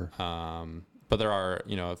 For sure. But there are,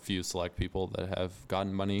 a few select people that have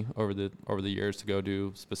gotten money over the years to go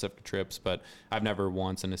do specific trips, but I've never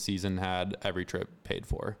once in a season had every trip paid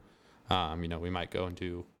for. We might go and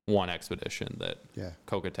do one expedition that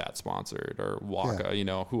Kokatat sponsored or Waka,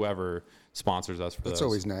 whoever sponsors us for those. That's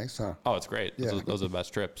always nice, huh? Oh, it's great. Yeah. Those are the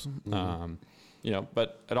best trips.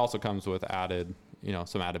 But it also comes with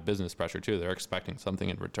some added business pressure too. They're expecting something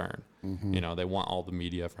in return. They want all the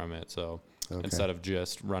media from it. So instead of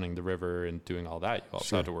just running the river and doing all that, you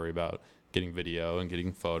also have to worry about getting video and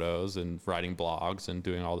getting photos and writing blogs and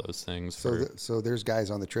doing all those things. So there's guys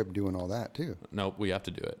on the trip doing all that too. Nope, we have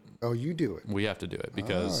to do it. Oh, you do it. We have to do it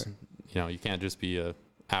because you can't just be a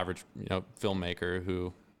average filmmaker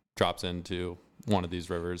who drops into one of these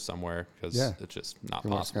rivers somewhere, because it's just not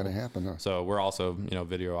possible. What's going to happen? Huh? So we're also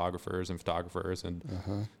videographers and photographers,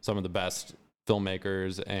 and some of the best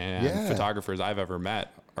filmmakers and photographers I've ever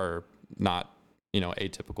met are not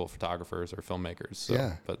atypical photographers or filmmakers.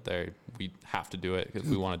 So, but we have to do it if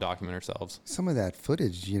we want to document ourselves. Some of that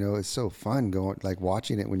footage, is so fun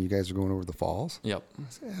watching it when you guys are going over the falls. Yep.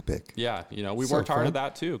 It's epic. Yeah. We worked hard at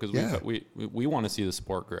that too, because we want to see the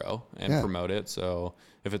sport grow and promote it. So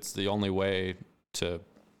if it's the only way to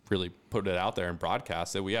really put it out there and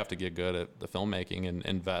broadcast it, we have to get good at the filmmaking and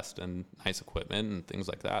invest in nice equipment and things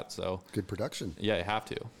like that. So good production. Yeah, you have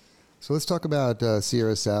to. So let's talk about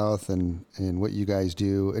Sierra South and what you guys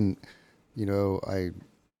do. And,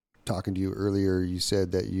 talking to you earlier, you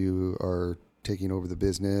said that you are taking over the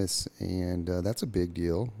business, and that's a big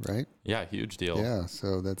deal, right? Yeah, huge deal. Yeah.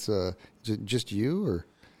 So that's just you, or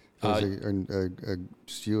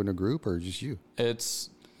just you in a group, or just you?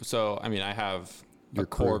 I have a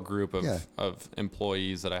core group of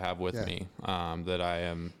employees that I have with me that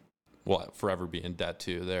I will forever be in debt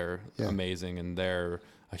to. They're amazing, and they're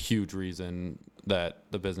a huge reason that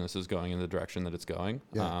the business is going in the direction that it's going.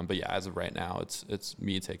 Yeah. But as of right now, it's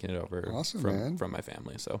me taking it over from my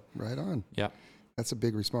family. So right on. Yeah. That's a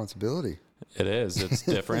big responsibility. It is. It's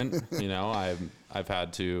different. I've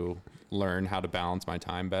had to learn how to balance my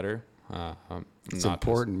time better. It's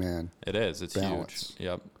important, man. It is. It's balance. Huge.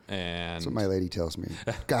 Yep. And that's what my lady tells me.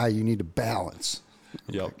 Guy, you need to balance.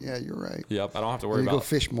 Yep. Like, yeah, you're right. Yep. I don't have to worry about. Go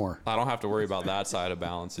fish more. I don't have to worry about that side of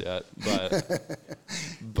balance yet.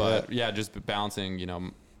 But just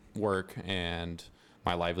balancing, work and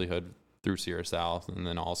my livelihood through Sierra South, and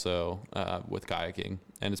then also with kayaking.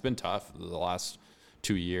 And it's been tough. The last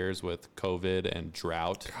 2 years with COVID and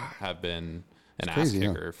drought have been an ass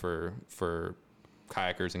kicker for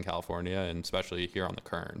kayakers in California, and especially here on the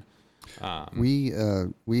Kern. We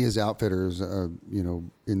as outfitters,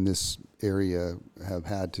 in this area have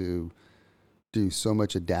had to do so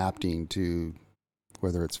much adapting to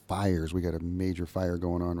whether it's fires. We got a major fire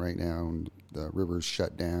going on right now, and the river's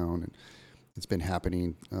shut down, and it's been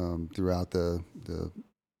happening throughout the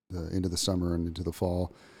end of the summer and into the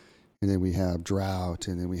fall. And then we have drought,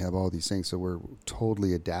 and then we have all these things. So we're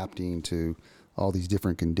totally adapting to all these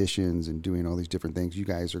different conditions and doing all these different things. You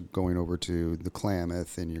guys are going over to the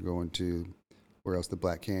Klamath, and you're going to where else? The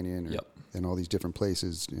Black Canyon, and all these different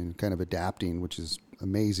places, and kind of adapting, which is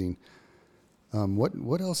amazing.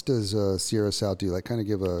 What else does Sierra South do? Like, kind of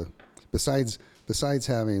give besides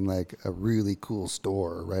having like a really cool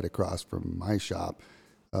store right across from my shop,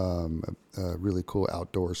 a really cool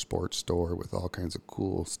outdoor sports store with all kinds of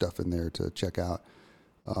cool stuff in there to check out.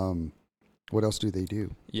 What else do they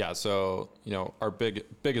do? Yeah, so our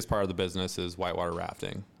biggest part of the business is whitewater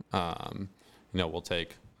rafting. We'll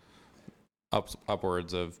take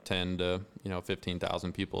upwards of 10 to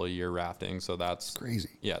 15,000 people a year rafting. So that's crazy.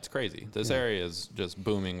 Yeah, it's crazy. This area is just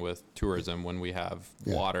booming with tourism when we have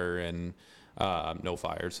water and no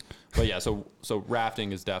fires. But so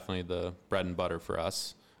rafting is definitely the bread and butter for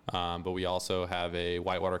us. But we also have a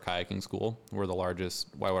whitewater kayaking school. We're the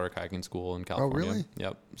largest whitewater kayaking school in California. Oh, really?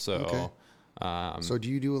 Yep. So, so do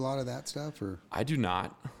you do a lot of that stuff, or? I do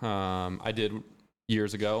not. I did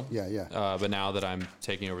years ago. Yeah. But now that I'm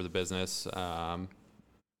taking over the business,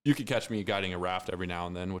 you could catch me guiding a raft every now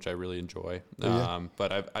and then, which I really enjoy.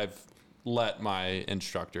 But I've let my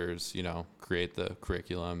instructors, create the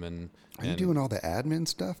curriculum and. Are you doing all the admin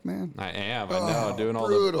stuff, man? I am. I know. Doing all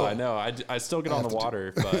the. I know. I still get on the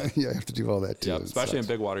water, but I have to do all that too. Yeah, especially in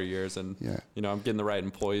big water years, and I'm getting the right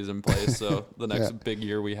employees in place. So the next big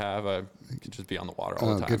year we have, I can just be on the water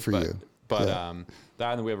all the time. Good for you. But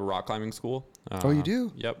that, and then we have a rock climbing school. Oh, you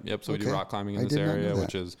do? Yep. So we do rock climbing in this area,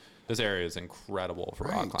 this area is incredible for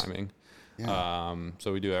rock climbing. Yeah.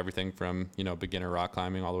 So we do everything from beginner rock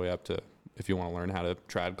climbing all the way up to if you want to learn how to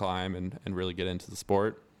trad climb and really get into the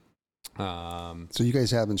sport. So you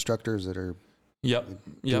guys have instructors that are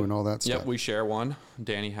doing all that stuff? Yep, we share one,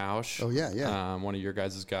 Danny Hausch. Oh, yeah. One of your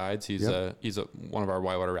guys' guides. He's one of our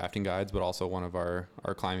whitewater rafting guides, but also one of our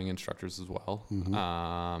climbing instructors as well.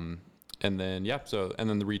 Mm-hmm. And then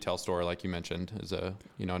the retail store, like you mentioned, is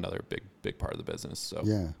another big part of the business. So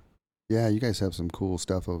yeah, you guys have some cool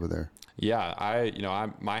stuff over there. Yeah,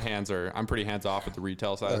 I'm pretty hands off with the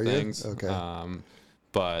retail side of things. Okay.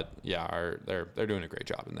 But yeah, they're doing a great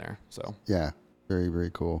job in there. So yeah, very,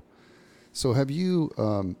 very cool. So have you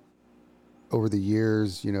over the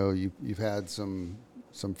years, you've had some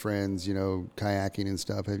friends, kayaking and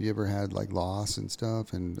stuff. Have you ever had like loss and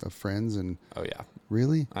stuff and friends and? Oh yeah.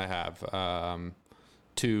 Really? I have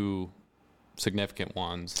 2 significant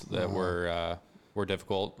ones that were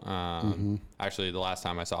difficult. Actually, the last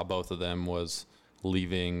time I saw both of them was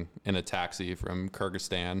leaving in a taxi from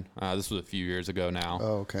Kyrgyzstan. This was a few years ago now.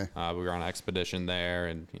 Oh, okay. We were on an expedition there,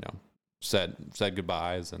 and said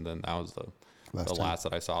goodbyes, and then that was the last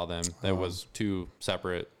that I saw them. It was 2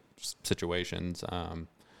 separate situations,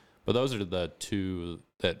 but those are the 2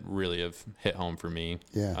 that really have hit home for me.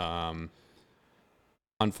 Yeah.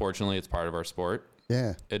 Unfortunately, it's part of our sport.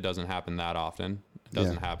 Yeah. It doesn't happen that often. It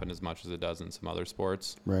doesn't happen as much as it does in some other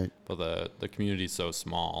sports. Right. But the community is so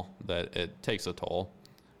small that it takes a toll.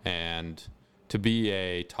 And to be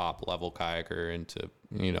a top level kayaker and to,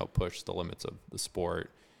 push the limits of the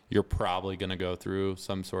sport, you're probably going to go through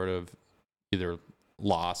some sort of either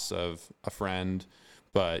loss of a friend,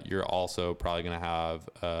 but you're also probably going to have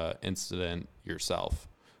an incident yourself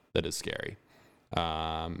that is scary.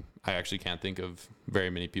 I actually can't think of very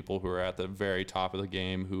many people who are at the very top of the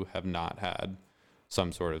game who have not had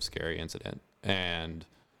some sort of scary incident. And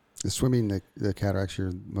is swimming the cataracts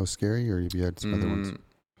your most scary, or have you had some other ones?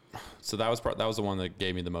 So that was the one that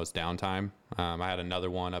gave me the most downtime. I had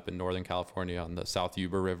another one up in Northern California on the South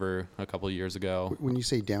Yuba River a couple of years ago. When you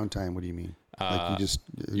say downtime, what do you mean? Like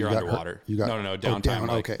you're underwater. No, downtime. Down.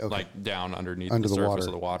 Okay. Like down underneath under the surface water.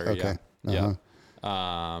 of the water. Okay. Yeah.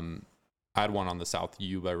 Yeah. I had one on the South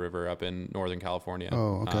Yuba River up in Northern California,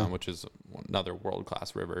 which is another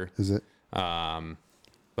world-class river. Is it? But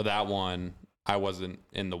that one, I wasn't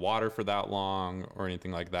in the water for that long or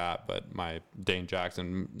anything like that. But my Dane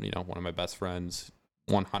Jackson, one of my best friends,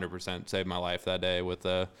 100% saved my life that day with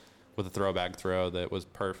a throw bag throw that was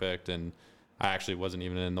perfect. And I actually wasn't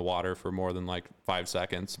even in the water for more than like 5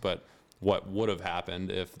 seconds. But what would have happened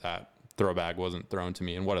if that throw bag wasn't thrown to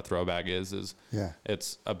me? And what a throw bag is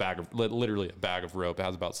it's a bag of literally a bag of rope. It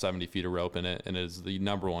has about 70 feet of rope in it, and it is the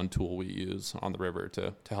number one tool we use on the river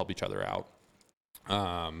to help each other out.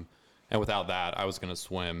 And without that, I was going to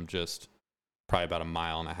swim just probably about 1.5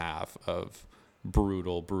 miles of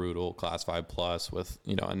brutal Class 5 plus with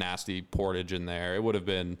a nasty portage in there. It would have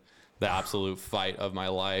been the absolute fight of my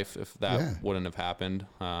life if that wouldn't have happened.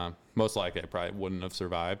 Most likely I probably wouldn't have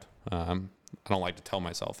survived. I don't like to tell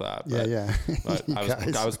myself that. But,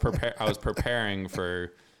 but I was preparing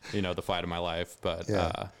for, the fight of my life. But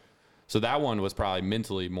so that one was probably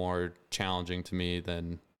mentally more challenging to me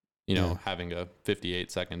than, having a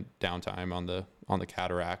 58-second downtime on the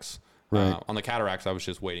cataracts. Right. On the cataracts, I was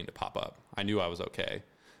just waiting to pop up. I knew I was okay.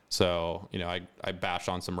 So, I bashed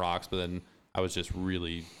on some rocks, but then I was just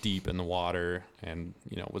really deep in the water and,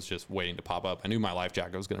 was just waiting to pop up. I knew my life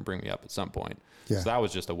jacket was going to bring me up at some point. Yeah. So that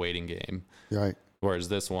was just a waiting game. Right. Whereas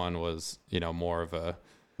this one was, more of a...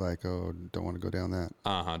 Like, don't want to go down that.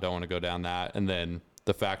 Don't want to go down that. And then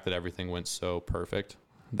the fact that everything went so perfect,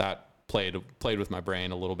 that played with my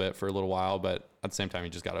brain a little bit for a little while, but at the same time, you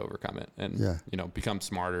just got to overcome it and, become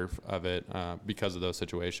smarter of it because of those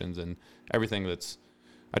situations and everything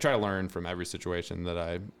I try to learn from every situation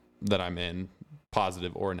that I'm in,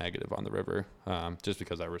 positive or negative on the river, just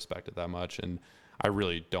because I respect it that much. And I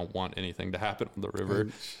really don't want anything to happen on the river.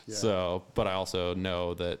 So, but I also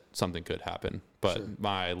know that something could happen, but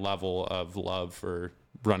my level of love for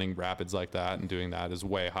running rapids like that and doing that is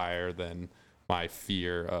way higher than my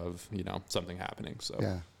fear of, something happening. So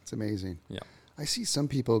yeah, it's amazing. Yeah. I see some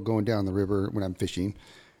people going down the river when I'm fishing.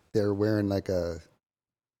 They're wearing like a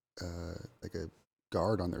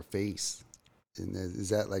guard on their face. And is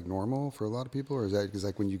that like normal for a lot of people, or is that because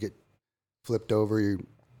like when you get flipped over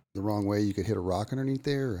the wrong way, you could hit a rock underneath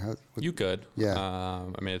there? Or how? You could. Yeah.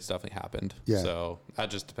 I mean, it's definitely happened. Yeah. So that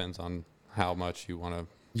just depends on how much you want to.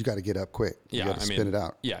 You got to get up quick. You got to spin it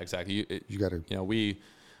out. Yeah, exactly. You got to.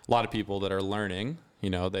 A lot of people that are learning,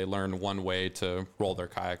 they learn one way to roll their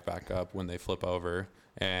kayak back up when they flip over.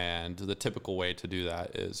 And the typical way to do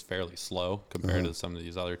that is fairly slow compared to some of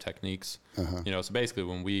these other techniques. So basically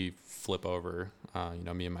when we flip over,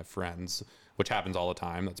 me and my friends, which happens all the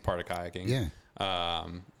time, that's part of kayaking. Yeah.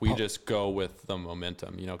 We just go with the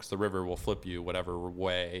momentum, because the river will flip you whatever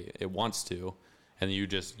way it wants to. And you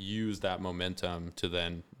just use that momentum to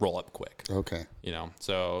then roll up quick. Okay.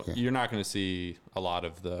 So you're not going to see a lot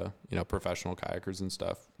of the, professional kayakers and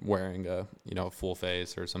stuff wearing a, full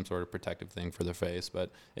face or some sort of protective thing for their face.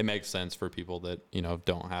 But it makes sense for people that,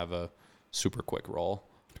 don't have a super quick roll.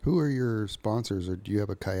 Who are your sponsors, or do you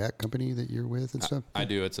have a kayak company that you're with and stuff? I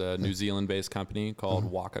do. It's a New Zealand-based company called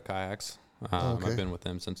Waka Kayaks. I've been with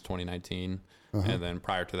them since 2019. And then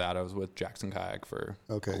prior to that, I was with Jackson Kayak for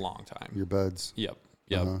a long time. Your buds. Yep.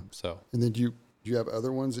 So. And then do you have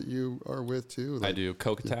other ones that you are with too? I do.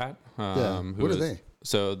 Kokatat. What are they?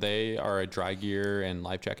 So they are a dry gear and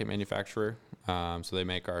life jacket manufacturer. So they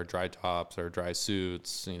make our dry tops, our dry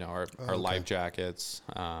suits, our life jackets.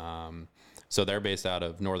 So they're based out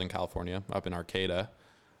of Northern California, up in Arcata.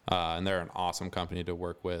 And they're an awesome company to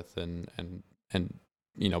work with and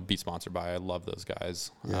be sponsored by. I love those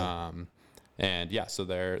guys. Yeah. So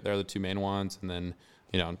they're the two main ones. And then,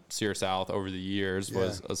 Sear South over the years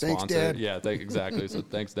was a sponsor. Thanks, Dad. Yeah, exactly. So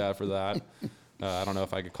thanks, Dad, for that. I don't know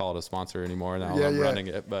if I could call it a sponsor anymore now I'm running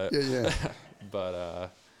it, but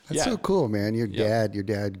but that's so cool, man. Your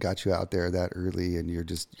dad got you out there that early, and your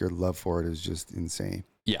love for it is just insane.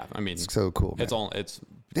 Yeah, I mean, it's so cool, man. It's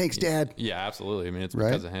thanks, Dad. Yeah, absolutely. I mean, it's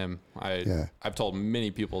because of him. I've told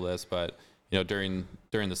many people this, but during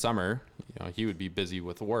the summer, he would be busy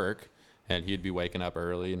with work, and he'd be waking up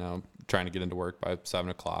early, trying to get into work by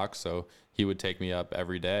 7:00. So he would take me up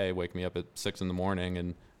every day, wake me up at 6 a.m,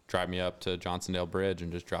 and drive me up to Johnsondale Bridge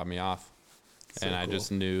and just drop me off. And I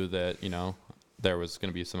just knew that, there was going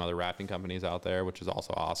to be some other rafting companies out there, which is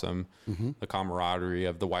also awesome. Mm-hmm. The camaraderie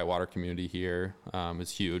of the whitewater community here is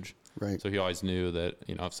huge. Right. So he always knew that,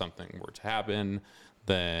 if something were to happen,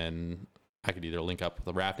 then I could either link up with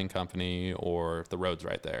a rafting company or the road's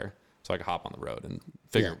right there. So I could hop on the road and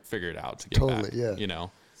figure it out to get back. Yeah.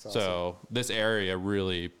 Awesome. So this area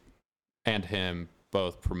really, and him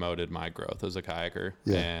both promoted my growth as a kayaker.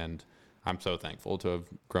 Yeah. And I'm so thankful to have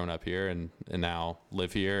grown up here and now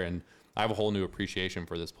live here. And I have a whole new appreciation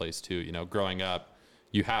for this place too. Growing up,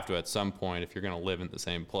 you have to, at some point, if you're going to live in the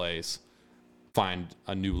same place, find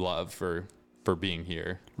a new love for being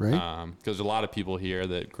here. Right. Because there's a lot of people here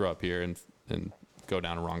that grow up here and go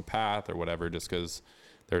down a wrong path or whatever, just because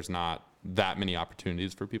there's not that many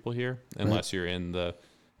opportunities for people here unless you're in the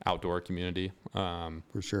outdoor community.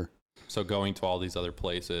 For sure. So going to all these other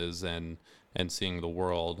places and seeing the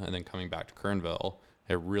world and then coming back to Kernville,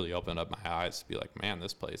 it really opened up my eyes to be like, man,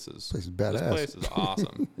 this place is badass. This place is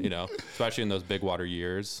awesome. Especially in those big water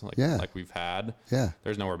years like we've had. Yeah.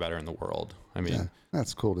 There's nowhere better in the world. I mean,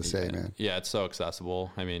 that's cool to say, man. Yeah, it's so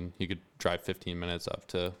accessible. I mean, you could drive 15 minutes up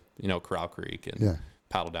to, Corral Creek and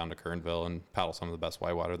paddle down to Kernville and paddle some of the best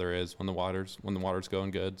whitewater there is when the water's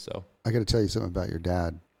going good. So I got to tell you something about your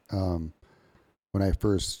dad. When I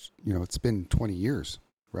first, it's been 20 years,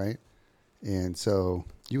 right? And so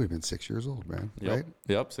you would have been 6 years old, man, right?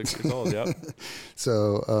 Yep, 6 years old, yep.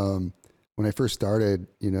 So when I first started,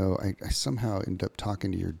 I somehow ended up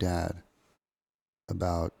talking to your dad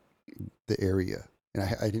about the area. And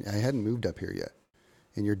I hadn't moved up here yet.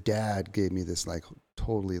 And your dad gave me this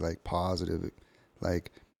totally positive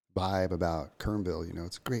vibe about Kernville.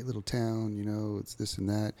 It's a great little town, it's this and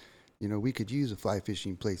that. We could use a fly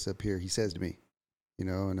fishing place up here, he says to me,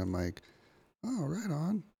 and I'm like, oh, right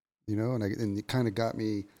on. And it kind of got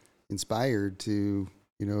me inspired to,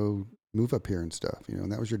 move up here and stuff,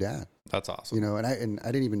 and that was your dad. That's awesome. And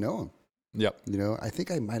I didn't even know him. Yep. I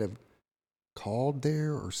think I might have called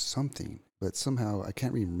there or something, but somehow I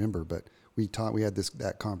can't even remember, but we had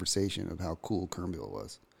that conversation of how cool Kernville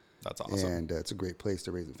was. That's awesome. And it's a great place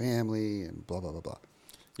to raise a family and blah, blah, blah, blah.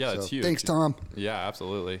 Yeah, that's huge. Thanks, Tom. Yeah,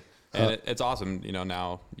 absolutely. And it's awesome.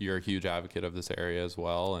 Now you're a huge advocate of this area as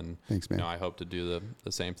well. And thanks, man. I hope to do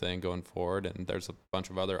the same thing going forward. And there's a bunch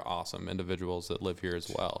of other awesome individuals that live here as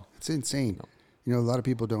well. It's insane. A lot of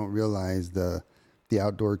people don't realize the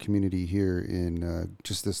outdoor community here in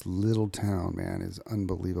just this little town, man, is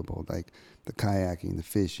unbelievable. Like the kayaking, the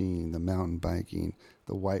fishing, the mountain biking,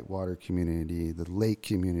 the whitewater community, the lake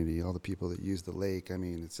community, all the people that use the lake. I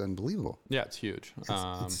mean, it's unbelievable. Yeah, it's huge.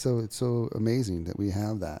 It's so amazing that we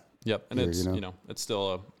have that. Yep, and here, it's it's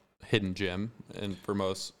still a hidden gem, and for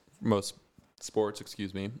most sports,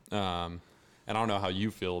 excuse me. And I don't know how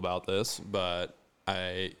you feel about this, but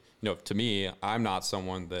to me, I'm not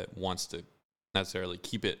someone that wants to necessarily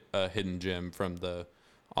keep it a hidden gem from the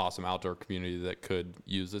awesome outdoor community that could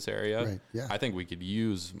use this area. Right. Yeah. I think we could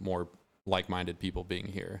use more like-minded people being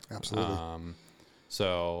here. Absolutely. I'm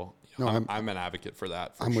an advocate for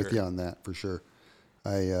that. I'm with you on that for sure.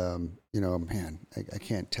 I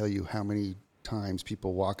can't tell you how many times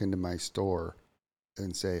people walk into my store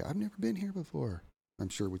and say, I've never been here before. I'm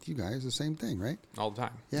sure with you guys, the same thing, right? All the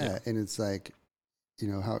time. Yeah. And it's like,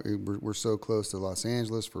 how we're so close to Los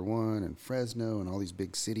Angeles for one, and Fresno and all these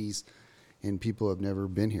big cities, and people have never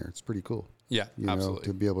been here. It's pretty cool. Yeah, absolutely.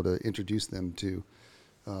 To be able to introduce them to,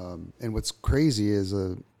 and what's crazy is,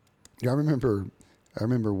 I remember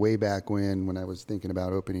way back when I was thinking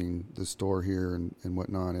about opening the store here and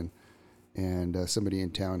whatnot, and somebody in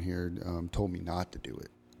town here told me not to do it,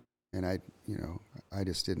 and I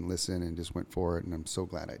just didn't listen and just went for it, and I'm so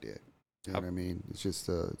glad I did. You know what I mean? It's just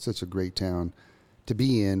it's such a great town to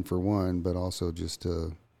be in, for one, but also just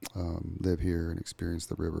to live here and experience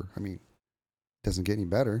the river. I mean, it doesn't get any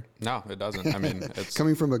better. No, it doesn't. I mean, it's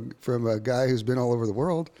coming from a guy who's been all over the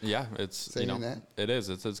world. Yeah, it's saying that. It is.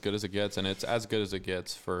 It's as good as it gets, and it's as good as it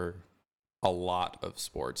gets for a lot of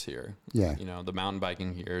sports here. Yeah. The mountain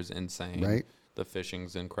biking here is insane. Right. The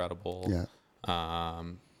fishing's incredible. Yeah.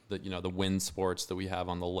 The wind sports that we have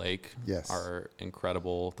on the lake are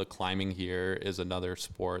incredible. The climbing here is another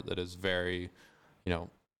sport that is very,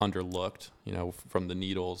 underlooked, from the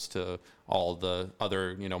Needles to all the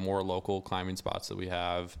other, more local climbing spots that we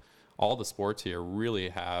have. All the sports here really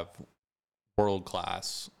have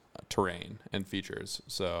world-class terrain and features.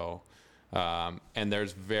 So, and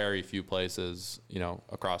there's very few places,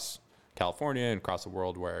 across California and across the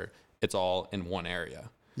world where it's all in one area.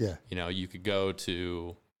 Yeah. You could go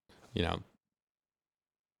to,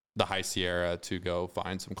 the High Sierra to go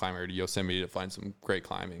find some climbing, or to Yosemite to find some great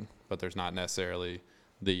climbing, but there's not necessarily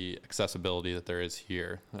the accessibility that there is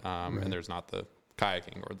here. And there's not the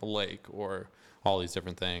kayaking or the lake or all these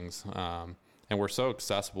different things. And we're so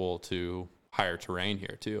accessible to higher terrain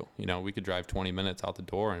here too. We could drive 20 minutes out the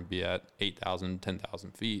door and be at 8,000,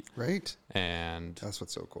 10,000 feet. Right. And that's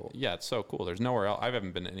what's so cool. Yeah, it's so cool. There's nowhere else. I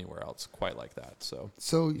haven't been anywhere else quite like that. So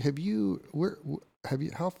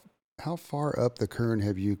how far up the Kern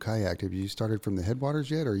have you kayaked? Have you started from the headwaters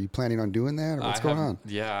yet? Or are you planning on doing that, or what's going on?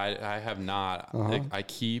 Yeah, I have not. Uh-huh. I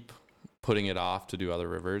keep putting it off to do other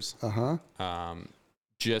rivers.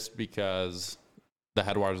 Just because the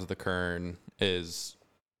headwaters of the Kern is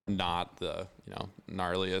not the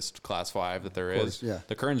gnarliest class 5 that there is. Yeah.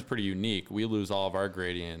 The Kern's pretty unique. We lose all of our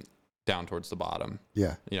gradient down towards the bottom.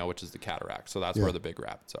 Yeah. Which is the cataract. So that's where the big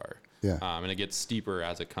rapids are. Yeah. And it gets steeper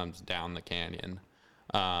as it comes down the canyon.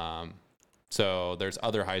 So there's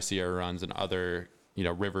other High Sierra runs and other,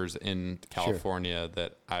 rivers in California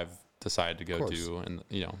that I've decided to go to, and,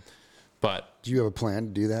 but do you have a plan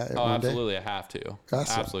to do that? Absolutely. I have to.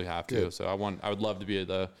 Awesome. Absolutely have to. Good. So I would love to be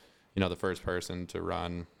the first person to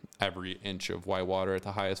run every inch of whitewater at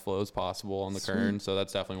the highest flows possible on the Kern. So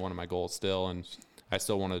that's definitely one of my goals still. And I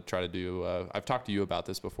still want to try to do, I've talked to you about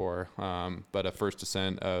this before, but a first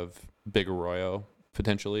ascent of Big Arroyo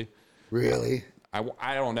potentially. Really?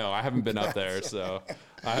 I don't know. I haven't been up there, so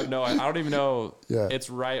I don't even know. Yeah. It's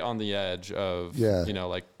right on the edge of,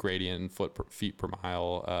 like gradient feet per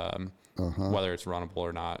mile, whether it's runnable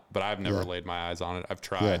or not. But I've never laid my eyes on it. I've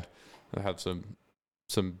tried. Yeah. I have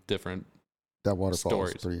some different that waterfall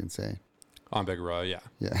stories. Is pretty insane. On Big Arroyo, yeah.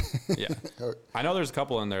 Yeah. Yeah. I know there's a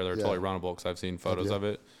couple in there that are totally runnable because I've seen photos of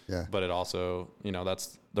it. Yeah. But it also,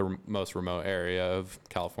 that's the most remote area of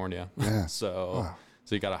California. Yeah. So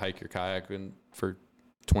you got to hike your kayak for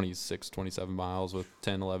 26, 27 miles with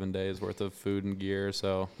 10, 11 days worth of food and gear.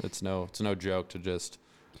 So it's no joke to just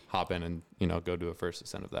hop in and, go do a first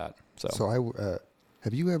ascent of that. So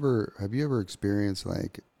have you ever experienced,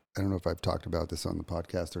 like, I don't know if I've talked about this on the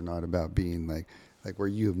podcast or not, about being like where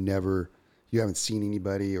you haven't seen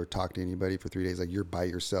anybody or talked to anybody for 3 days, like you're by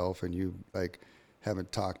yourself and you like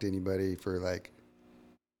haven't talked to anybody for like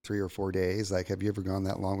 3 or 4 days. Like, have you ever gone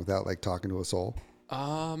that long without like talking to a soul?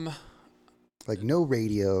 Like no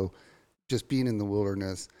radio, just being in the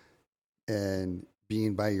wilderness and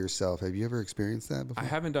being by yourself. Have you ever experienced that before? I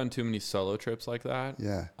haven't done too many solo trips like that.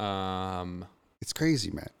 Yeah. It's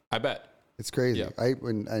crazy, man. I bet. It's crazy. Yeah.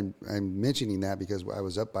 I'm mentioning that because I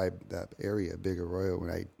was up by that area, Big Arroyo,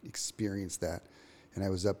 when I experienced that, and I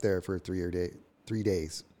was up there for 3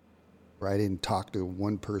 days, where I didn't talk to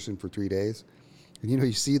one person for 3 days. And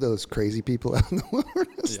you see those crazy people out in the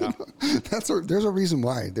wilderness. Yeah. There's a reason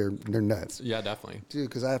why they're nuts. Yeah, definitely. Dude,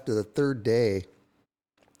 because after the third day,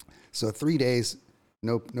 so 3 days,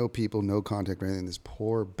 no people, no contact or anything. This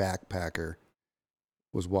poor backpacker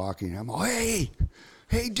was walking. I'm like,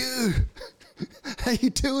 hey, dude, how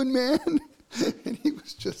you doing, man? And he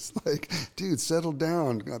was just like, dude, settle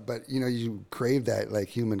down. But, you crave that, like,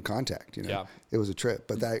 human contact, Yeah. It was a trip.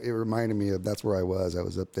 But it reminded me of, that's where I was. I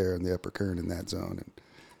was up there in the Upper Kern in that zone and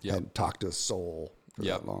hadn't talked to a soul for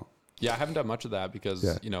that long. Yeah, I haven't done much of that because,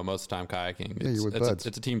 most of the time kayaking,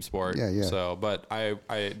 it's a team sport. Yeah. So, but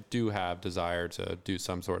I do have desire to do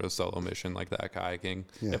some sort of solo mission like that kayaking.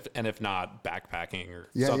 Yeah. If not backpacking or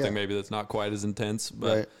something maybe that's not quite as intense.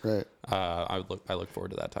 But right. I look forward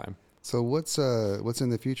to that time. So what's in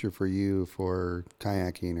the future for you for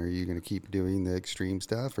kayaking? Are you going to keep doing the extreme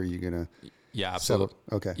stuff? Or are you going to Yeah, absolutely.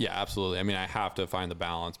 Okay. Yeah, absolutely. I mean, I have to find the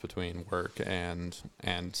balance between work and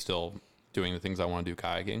still doing the things I want to do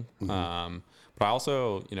kayaking. Mm-hmm. But I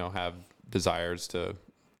also, have desires to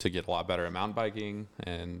get a lot better at mountain biking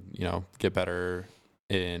and, get better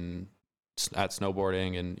at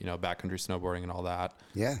snowboarding and, backcountry snowboarding and all that.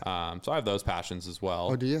 Yeah. So I have those passions as well.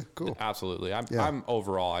 Oh, do you? Cool. Absolutely. I'm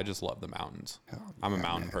overall, I just love the mountains. I'm a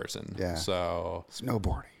mountain person. Yeah. So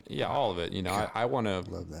snowboarding. Yeah, all of it. I want to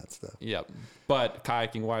love that stuff. Yep. But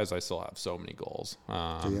kayaking wise, I still have so many goals.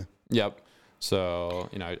 Do you? Yep. So,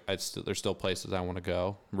 there's still places I want to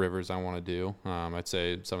go, rivers I want to do. I'd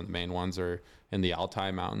say some of the main ones are in the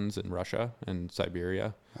Altai Mountains in Russia and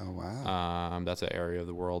Siberia. Oh, wow. That's an area of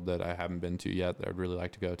the world that I haven't been to yet that I'd really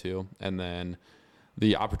like to go to. And then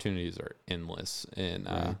the opportunities are endless in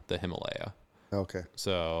the Himalaya. Okay.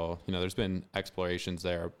 So, there's been explorations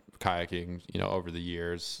there, kayaking, over the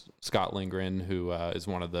years. Scott Lindgren, who is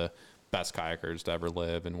one of the best kayakers to ever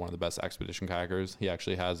live and one of the best expedition kayakers, he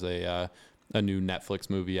actually has a new Netflix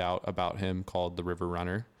movie out about him called The River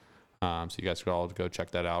Runner. So you guys could all go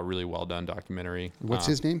check that out. Really well done documentary. What's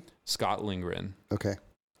his name? Scott Lindgren. Okay.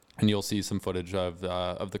 And you'll see some footage of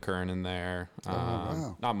the Kern in there.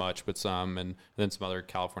 Wow. Not much, but some, and then some other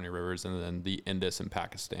California rivers, and then the Indus in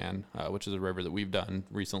Pakistan, which is a river that we've done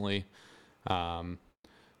recently.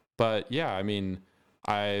 But yeah, I mean,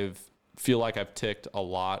 feel like I've ticked a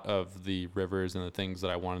lot of the rivers and the things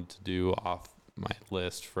that I wanted to do off my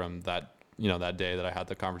list from that, that day that I had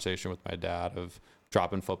the conversation with my dad of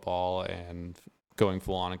dropping football and going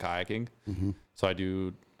full on in kayaking. Mm-hmm. So I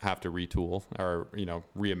do have to retool or,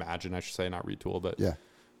 reimagine, I should say, not retool, but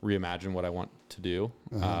reimagine what I want to do.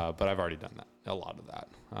 But I've already done that, a lot of that.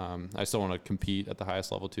 I still want to compete at the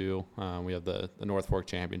highest level too. We have the North Fork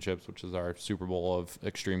Championships, which is our Super Bowl of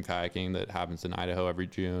extreme kayaking that happens in Idaho every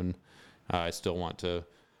June. I still want to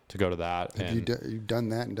go to that. You've done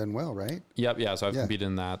that and done well, right? Yep. Yeah. So I've competed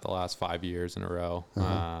in that the last 5 years in a row.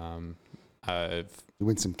 You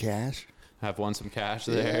win some cash. I've won some cash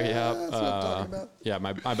there. Yeah, that's what I'm talking about. Yeah.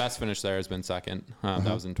 My best finish there has been second.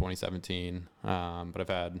 That was in 2017. But I've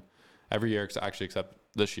had every year, actually, except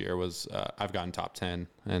this year I've gotten top 10,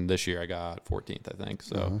 and this year I got 14th, I think.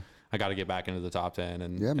 So I got to get back into the top 10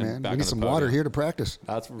 and man, back we need some water here to practice.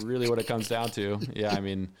 That's really what it comes down to. Yeah. I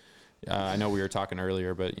mean, I know we were talking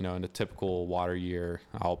earlier, but in a typical water year,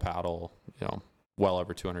 I'll paddle, well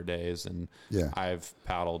over 200 days, and I've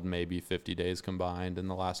paddled maybe 50 days combined in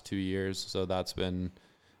the last 2 years. So that's been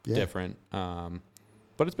different.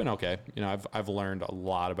 But it's been okay. I've learned a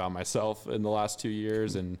lot about myself in the last 2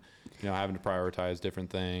 years, and having to prioritize different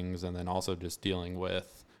things, and then also just dealing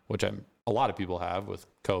with, which a lot of people have with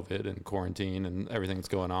COVID and quarantine and everything that's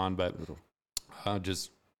going on, but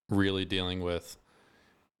just really dealing with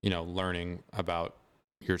learning about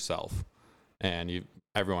yourself, and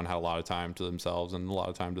everyone had a lot of time to themselves and a lot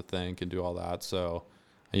of time to think and do all that. So,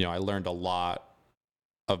 I learned a lot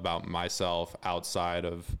about myself outside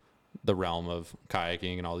of the realm of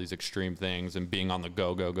kayaking and all these extreme things and being on the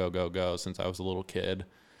go since I was a little kid.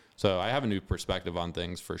 So I have a new perspective on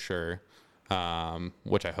things for sure,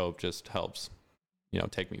 which I hope just helps,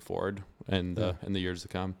 take me forward in the years to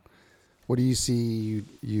come. What do you see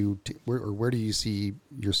where do you see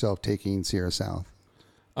yourself taking Sierra South?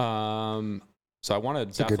 So I want to.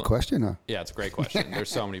 It's a good question, huh? Yeah, it's a great question. There's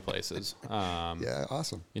so many places. Yeah,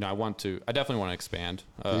 awesome. I definitely want to expand.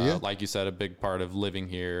 Like you said, a big part of living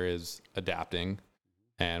here is adapting,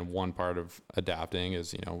 and one part of adapting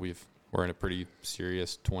is we're in a pretty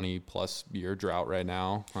serious 20+ year drought right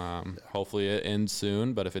now. Hopefully it ends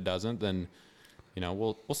soon, but if it doesn't, then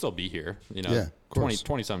we'll still be here.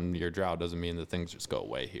 20 something year drought doesn't mean that things just go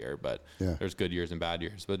away here, but there's good years and bad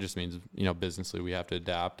years. But it just means businessly we have to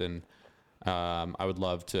adapt, and I would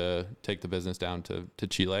love to take the business down to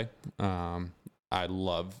Chile. I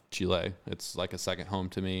love Chile. It's like a second home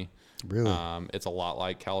to me. Really? It's a lot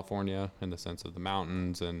like California in the sense of the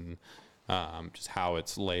mountains and just how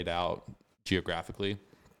it's laid out geographically.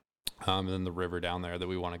 And then the river down there that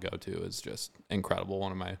we want to go to is just incredible.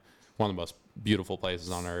 One of the most beautiful places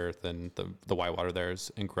on earth, and the whitewater there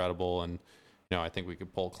is incredible. And I think we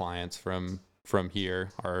could pull clients from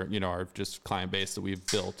here, our just client base that we've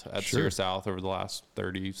built at Sierra South over the last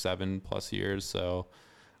 37+ years. So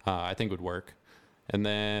I think it would work. And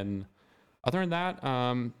then Other than that,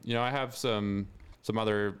 I have some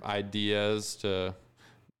other ideas to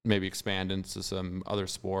maybe expand into some other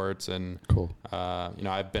sports, and cool.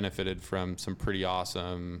 I've benefited from some pretty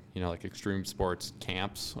awesome, like extreme sports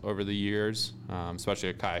camps over the years, especially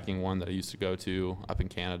a kayaking one that I used to go to up in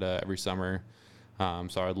Canada every summer.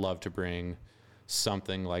 So I'd love to bring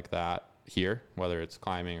something like that here, whether it's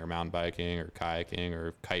climbing or mountain biking or kayaking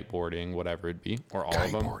or kiteboarding, whatever it be, or all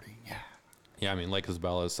of them. Kiteboarding, yeah. Yeah, I mean, Lake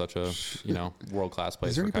Isabella is such a, world-class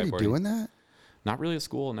place Is there for anybody kiteboarding. doing that? Not really at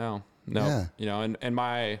school, no. Yeah. And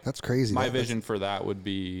my that's crazy. My vision for that would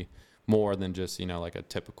be more than just like a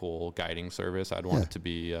typical guiding service. I'd want it to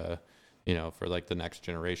be for like the next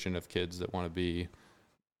generation of kids that want to be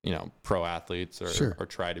pro athletes or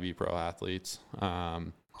try to be pro athletes. So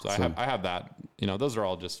awesome. I have that. Those are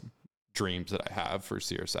all just dreams that I have for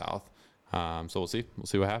Sierra South. So we'll see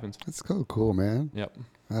what happens. That's cool, man. Yep.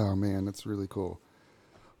 Oh man, that's really cool.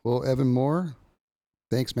 Well, Evan Moore,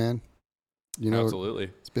 thanks, man. Absolutely.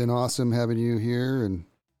 It's been awesome having you here and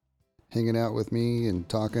hanging out with me and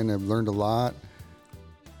talking. I've learned a lot.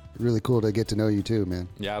 Really cool to get to know you too, man.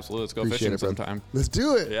 Yeah, absolutely. Let's go Appreciate fishing it, sometime. Let's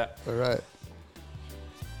do it. Yeah. All right.